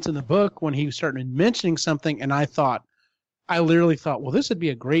several points in the book when he started mentioning something, and I literally thought, well, this would be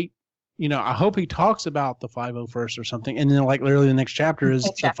a great, I hope he talks about the 501st or something, and then, like, literally the next chapter is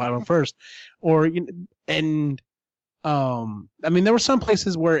the 501st. Or, I mean, there were some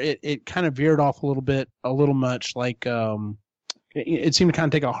places where it kind of veered off a little much. Like, it seemed to kind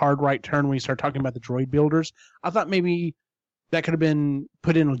of take a hard right turn when you start talking about the droid builders. I thought maybe that could have been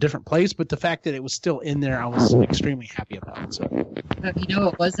put in a different place, but the fact that it was still in there, I was extremely happy about. So,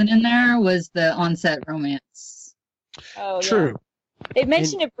 what wasn't in there was the on-set romance. Oh, true. Yeah. They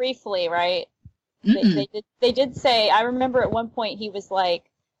mentioned it briefly, right? They did say. I remember at one point he was like,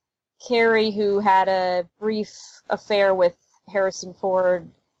 Carrie, who had a brief affair with Harrison Ford.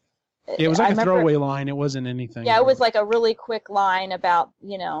 It was like a throwaway line. It wasn't anything. Yeah, it was like a really quick line about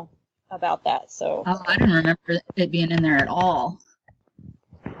that. So. Oh, I didn't remember it being in there at all.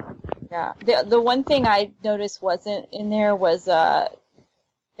 Yeah, the one thing I noticed wasn't in there was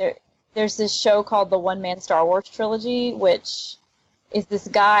there's this show called the One Man Star Wars Trilogy, which is this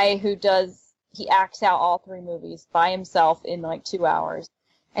guy who he acts out all 3 movies by himself in like 2 hours.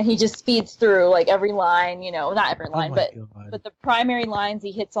 And he just speeds through like every line, not every line, but the primary lines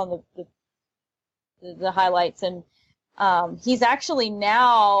he hits on the highlights. And he's actually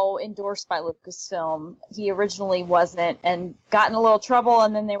now endorsed by Lucasfilm. He originally wasn't, and got in a little trouble.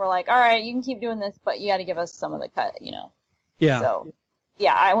 And then they were like, "All right, you can keep doing this, but you got to give us some of the cut," Yeah. So,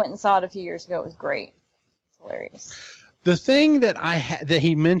 yeah, I went and saw it a few years ago. It was great. It's hilarious. The thing that that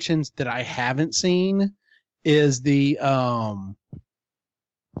he mentions that I haven't seen is the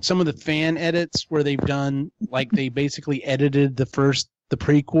some of the fan edits where they've done, like, they basically edited the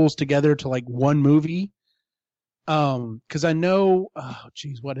prequels together to like one movie. Because I know,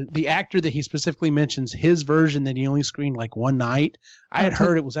 the actor that he specifically mentions, his version that he only screened like one night. I had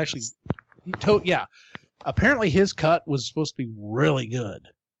heard it was actually, apparently his cut was supposed to be really good.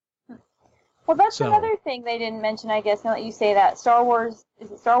 Well, that's another thing they didn't mention, I guess. Now that you say that, Star Wars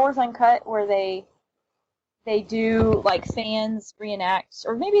Uncut, where they do like fans reenact,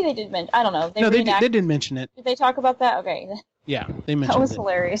 or maybe they did mention. I don't know. They didn't mention it. Did they talk about that? Okay. Yeah, they mentioned it. That was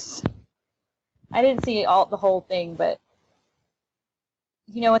hilarious. I didn't see the whole thing, but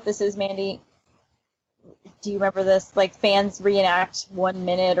you know what this is, Mandy? Do you remember this? Like, fans reenact 1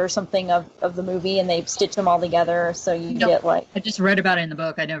 minute or something of the movie, and they stitch them all together, so you get like... I just read about it in the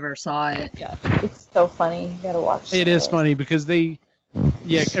book. I never saw it. Yeah, it's so funny. You gotta watch it. It is funny because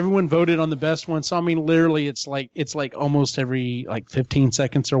everyone voted on the best one. So, I mean, literally, it's like almost every, 15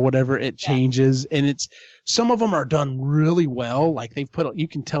 seconds or whatever, it changes. And some of them are done really well. Like, you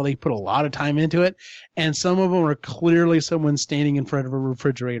can tell they put a lot of time into it. And some of them are clearly someone standing in front of a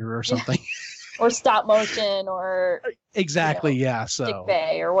refrigerator or something. Or stop motion or... Exactly, yeah. So Dick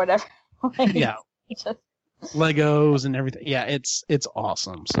Bay or whatever. Yeah. Legos and everything. Yeah, it's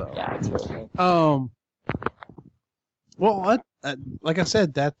awesome. So yeah, it's really good. Well, like I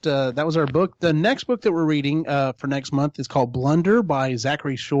said, that was our book. The next book that we're reading for next month is called Blunder by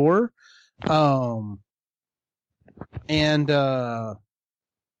Zachary Shore. I don't know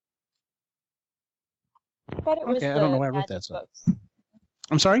why I wrote that. So.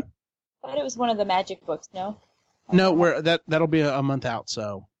 I'm sorry? I thought it was one of the magic books, no? No, that'll be a month out,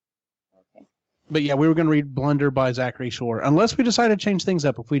 so. Okay. But yeah, we were going to read Blunder by Zachary Shore. Unless we decide to change things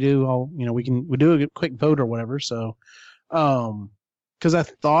up. If we do, we do a quick vote or whatever, so. Because I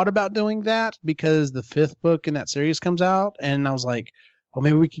thought about doing that because the 5th book in that series comes out, and I was like, well,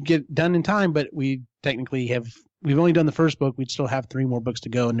 maybe we could get done in time, but we technically we've only done the 1st book. We'd still have 3 more books to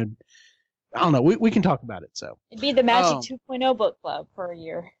go, and I don't know. We can talk about it, so. It'd be the Magic 2.0 book club for a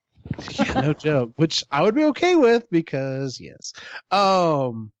year. Yeah, no joke, which I would be okay with because, yes.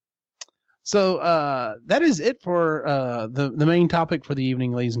 So that is it for the main topic for the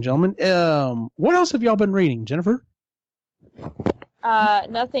evening, ladies and gentlemen. What else have y'all been reading, Jennifer?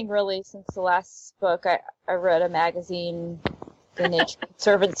 Nothing really since the last book. I read a magazine, The Nature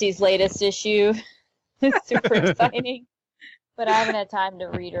Conservancy's latest issue. It's super exciting. But I haven't had time to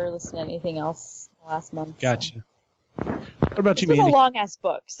read or listen to anything else last month. Gotcha. So. What about you, Mandy? It's a long-ass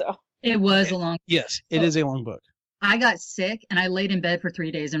book, so. It was a long Yes, it is a long book. I got sick, and I laid in bed for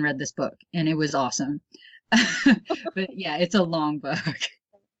 3 days and read this book, and it was awesome. But yeah, it's a long book.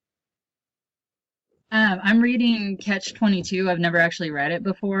 I'm reading Catch-22. I've never actually read it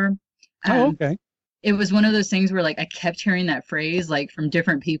before. Okay. It was one of those things where, I kept hearing that phrase, from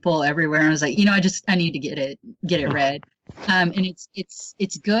different people everywhere, and I was like, I need to get it read. And it's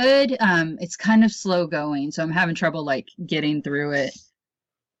good. It's kind of slow going, so I'm having trouble, getting through it.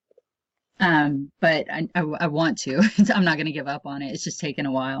 But I want to. I'm not going to give up on it. It's just taken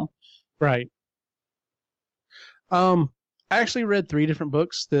a while. Right. I actually read 3 different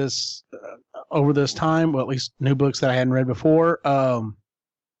books over this time. Well, at least new books that I hadn't read before.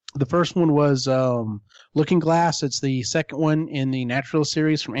 The first one was Looking Glass. It's the second one in the Naturalist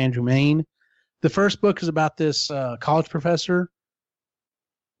series from Andrew Mayne. The first book is about this college professor.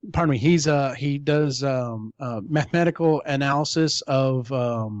 Pardon me. He does mathematical analysis of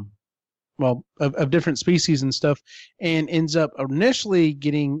different species and stuff, and ends up initially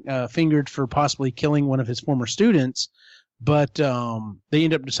getting fingered for possibly killing one of his former students. But they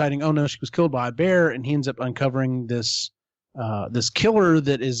end up deciding, oh no, she was killed by a bear, and he ends up uncovering this killer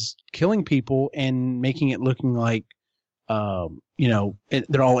that is killing people and making it looking like,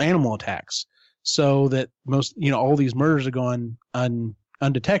 they're all animal attacks. So that all these murders are going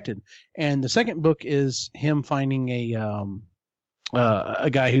undetected. And the second book is him finding a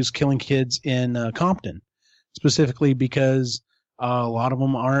guy who's killing kids in Compton, specifically because a lot of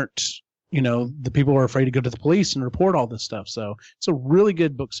them aren't, the people are afraid to go to the police and report all this stuff. So it's a really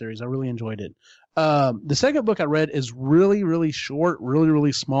good book series. I really enjoyed it. The second book I read is really, really short, really,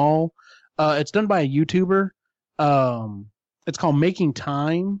 really small. It's done by a YouTuber. It's called Making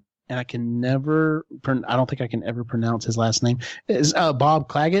Time, and I don't think I can ever pronounce his last name. It's Bob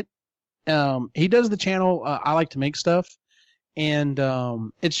Claggett. He does the channel I Like to Make Stuff. And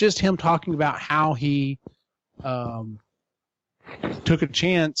it's just him talking about how he took a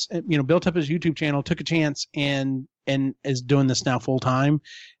chance, built up his YouTube channel, took a chance, and is doing this now full time,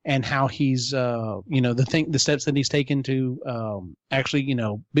 and how he's the steps that he's taken to actually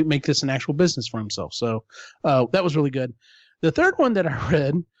make this an actual business for himself. So that was really good. The third one that I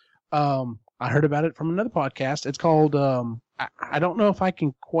read, I heard about it from another podcast. It's called I don't know if I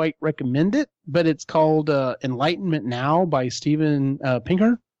can quite recommend it, but it's called Enlightenment Now by Steven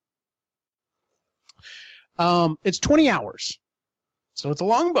Pinker. It's 20 hours, so it's a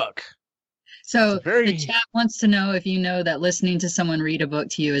long book. So the chat wants to know if you know that listening to someone read a book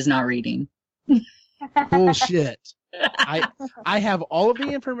to you is not reading. Bullshit. I have all of the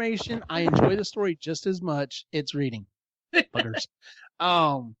information. I enjoy the story just as much. It's reading. Buggers.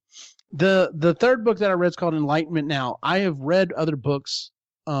 The third book that I read is called Enlightenment Now. I have read other books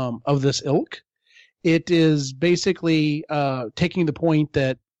of this ilk. It is basically taking the point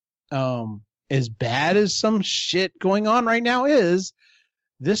that as bad as some shit going on right now is,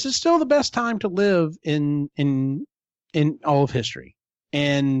 this is still the best time to live in all of history.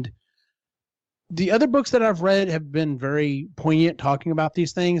 And the other books that I've read have been very poignant talking about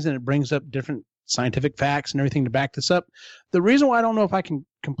these things, and it brings up different scientific facts and everything to back this up. The reason why I don't know if I can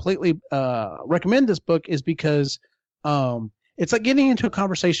completely recommend this book is because it's like getting into a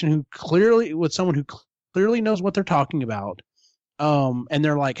conversation with someone who clearly knows what they're talking about. And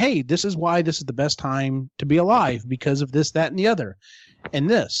they're like, hey, this is why this is the best time to be alive because of this, that, and the other. And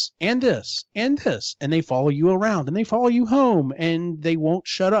this, and this, and this. And they follow you around, and they follow you home, and they won't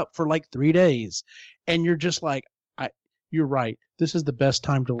shut up for like 3 days. And you're just like, you're right. This is the best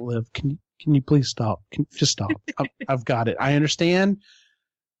time to live. Can you please stop? Just stop. I've got it. I understand.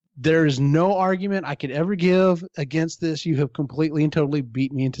 There is no argument I could ever give against this. You have completely and totally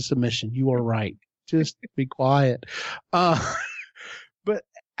beat me into submission. You are right. Just be quiet. But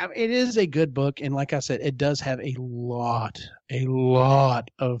it is a good book, and like I said, it does have a lot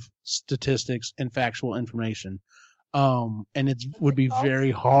of statistics and factual information, and it would be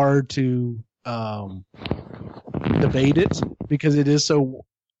very hard to debate it because it is so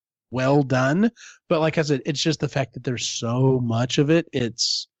well done. But like I said, it's just the fact that there's so much of it.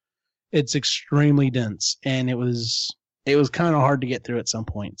 It's extremely dense, and it was kind of hard to get through at some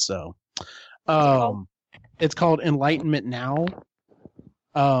point. So, it's called Enlightenment Now.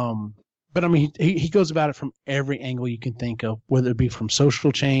 But I mean, he goes about it from every angle you can think of, whether it be from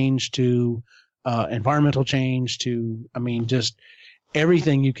social change to environmental change to, I mean, just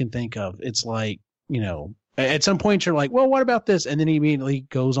everything you can think of. It's like, at some point you're like, well, what about this? And then he immediately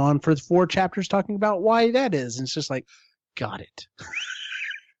goes on for 4 chapters talking about why that is. And it's just like, got it.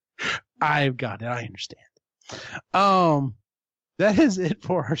 I've got it. I understand. That is it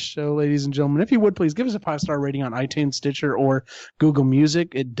for our show, ladies and gentlemen. If you would, please give us a 5-star rating on iTunes, Stitcher, or Google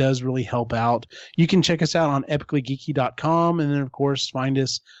Music. It does really help out. You can check us out on epicallygeeky.com, and then, of course, find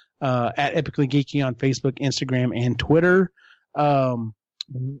us at Epically Geeky on Facebook, Instagram, and Twitter.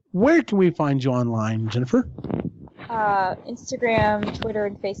 Where can we find you online, Jennifer? Instagram, Twitter,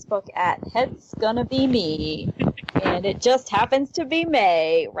 and Facebook at It's Gonna Be Me. And it just happens to be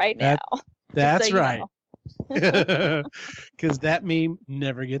May right now. That's so right. Because that meme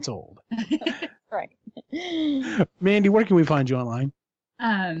never gets old. Right. Mandy, where can we find you online?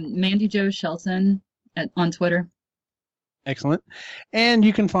 Mandy Jo Shelton on Twitter. Excellent. And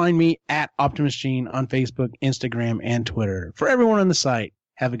you can find me at Optimus Gene on Facebook, Instagram, and Twitter. For everyone on the site,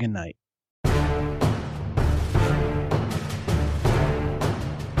 have a good night.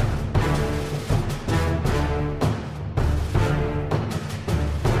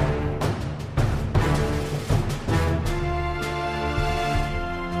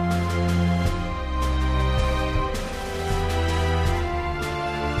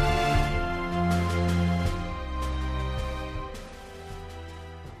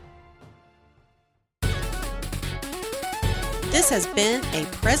 This has been a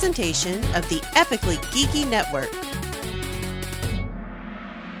presentation of the Epically Geeky Network.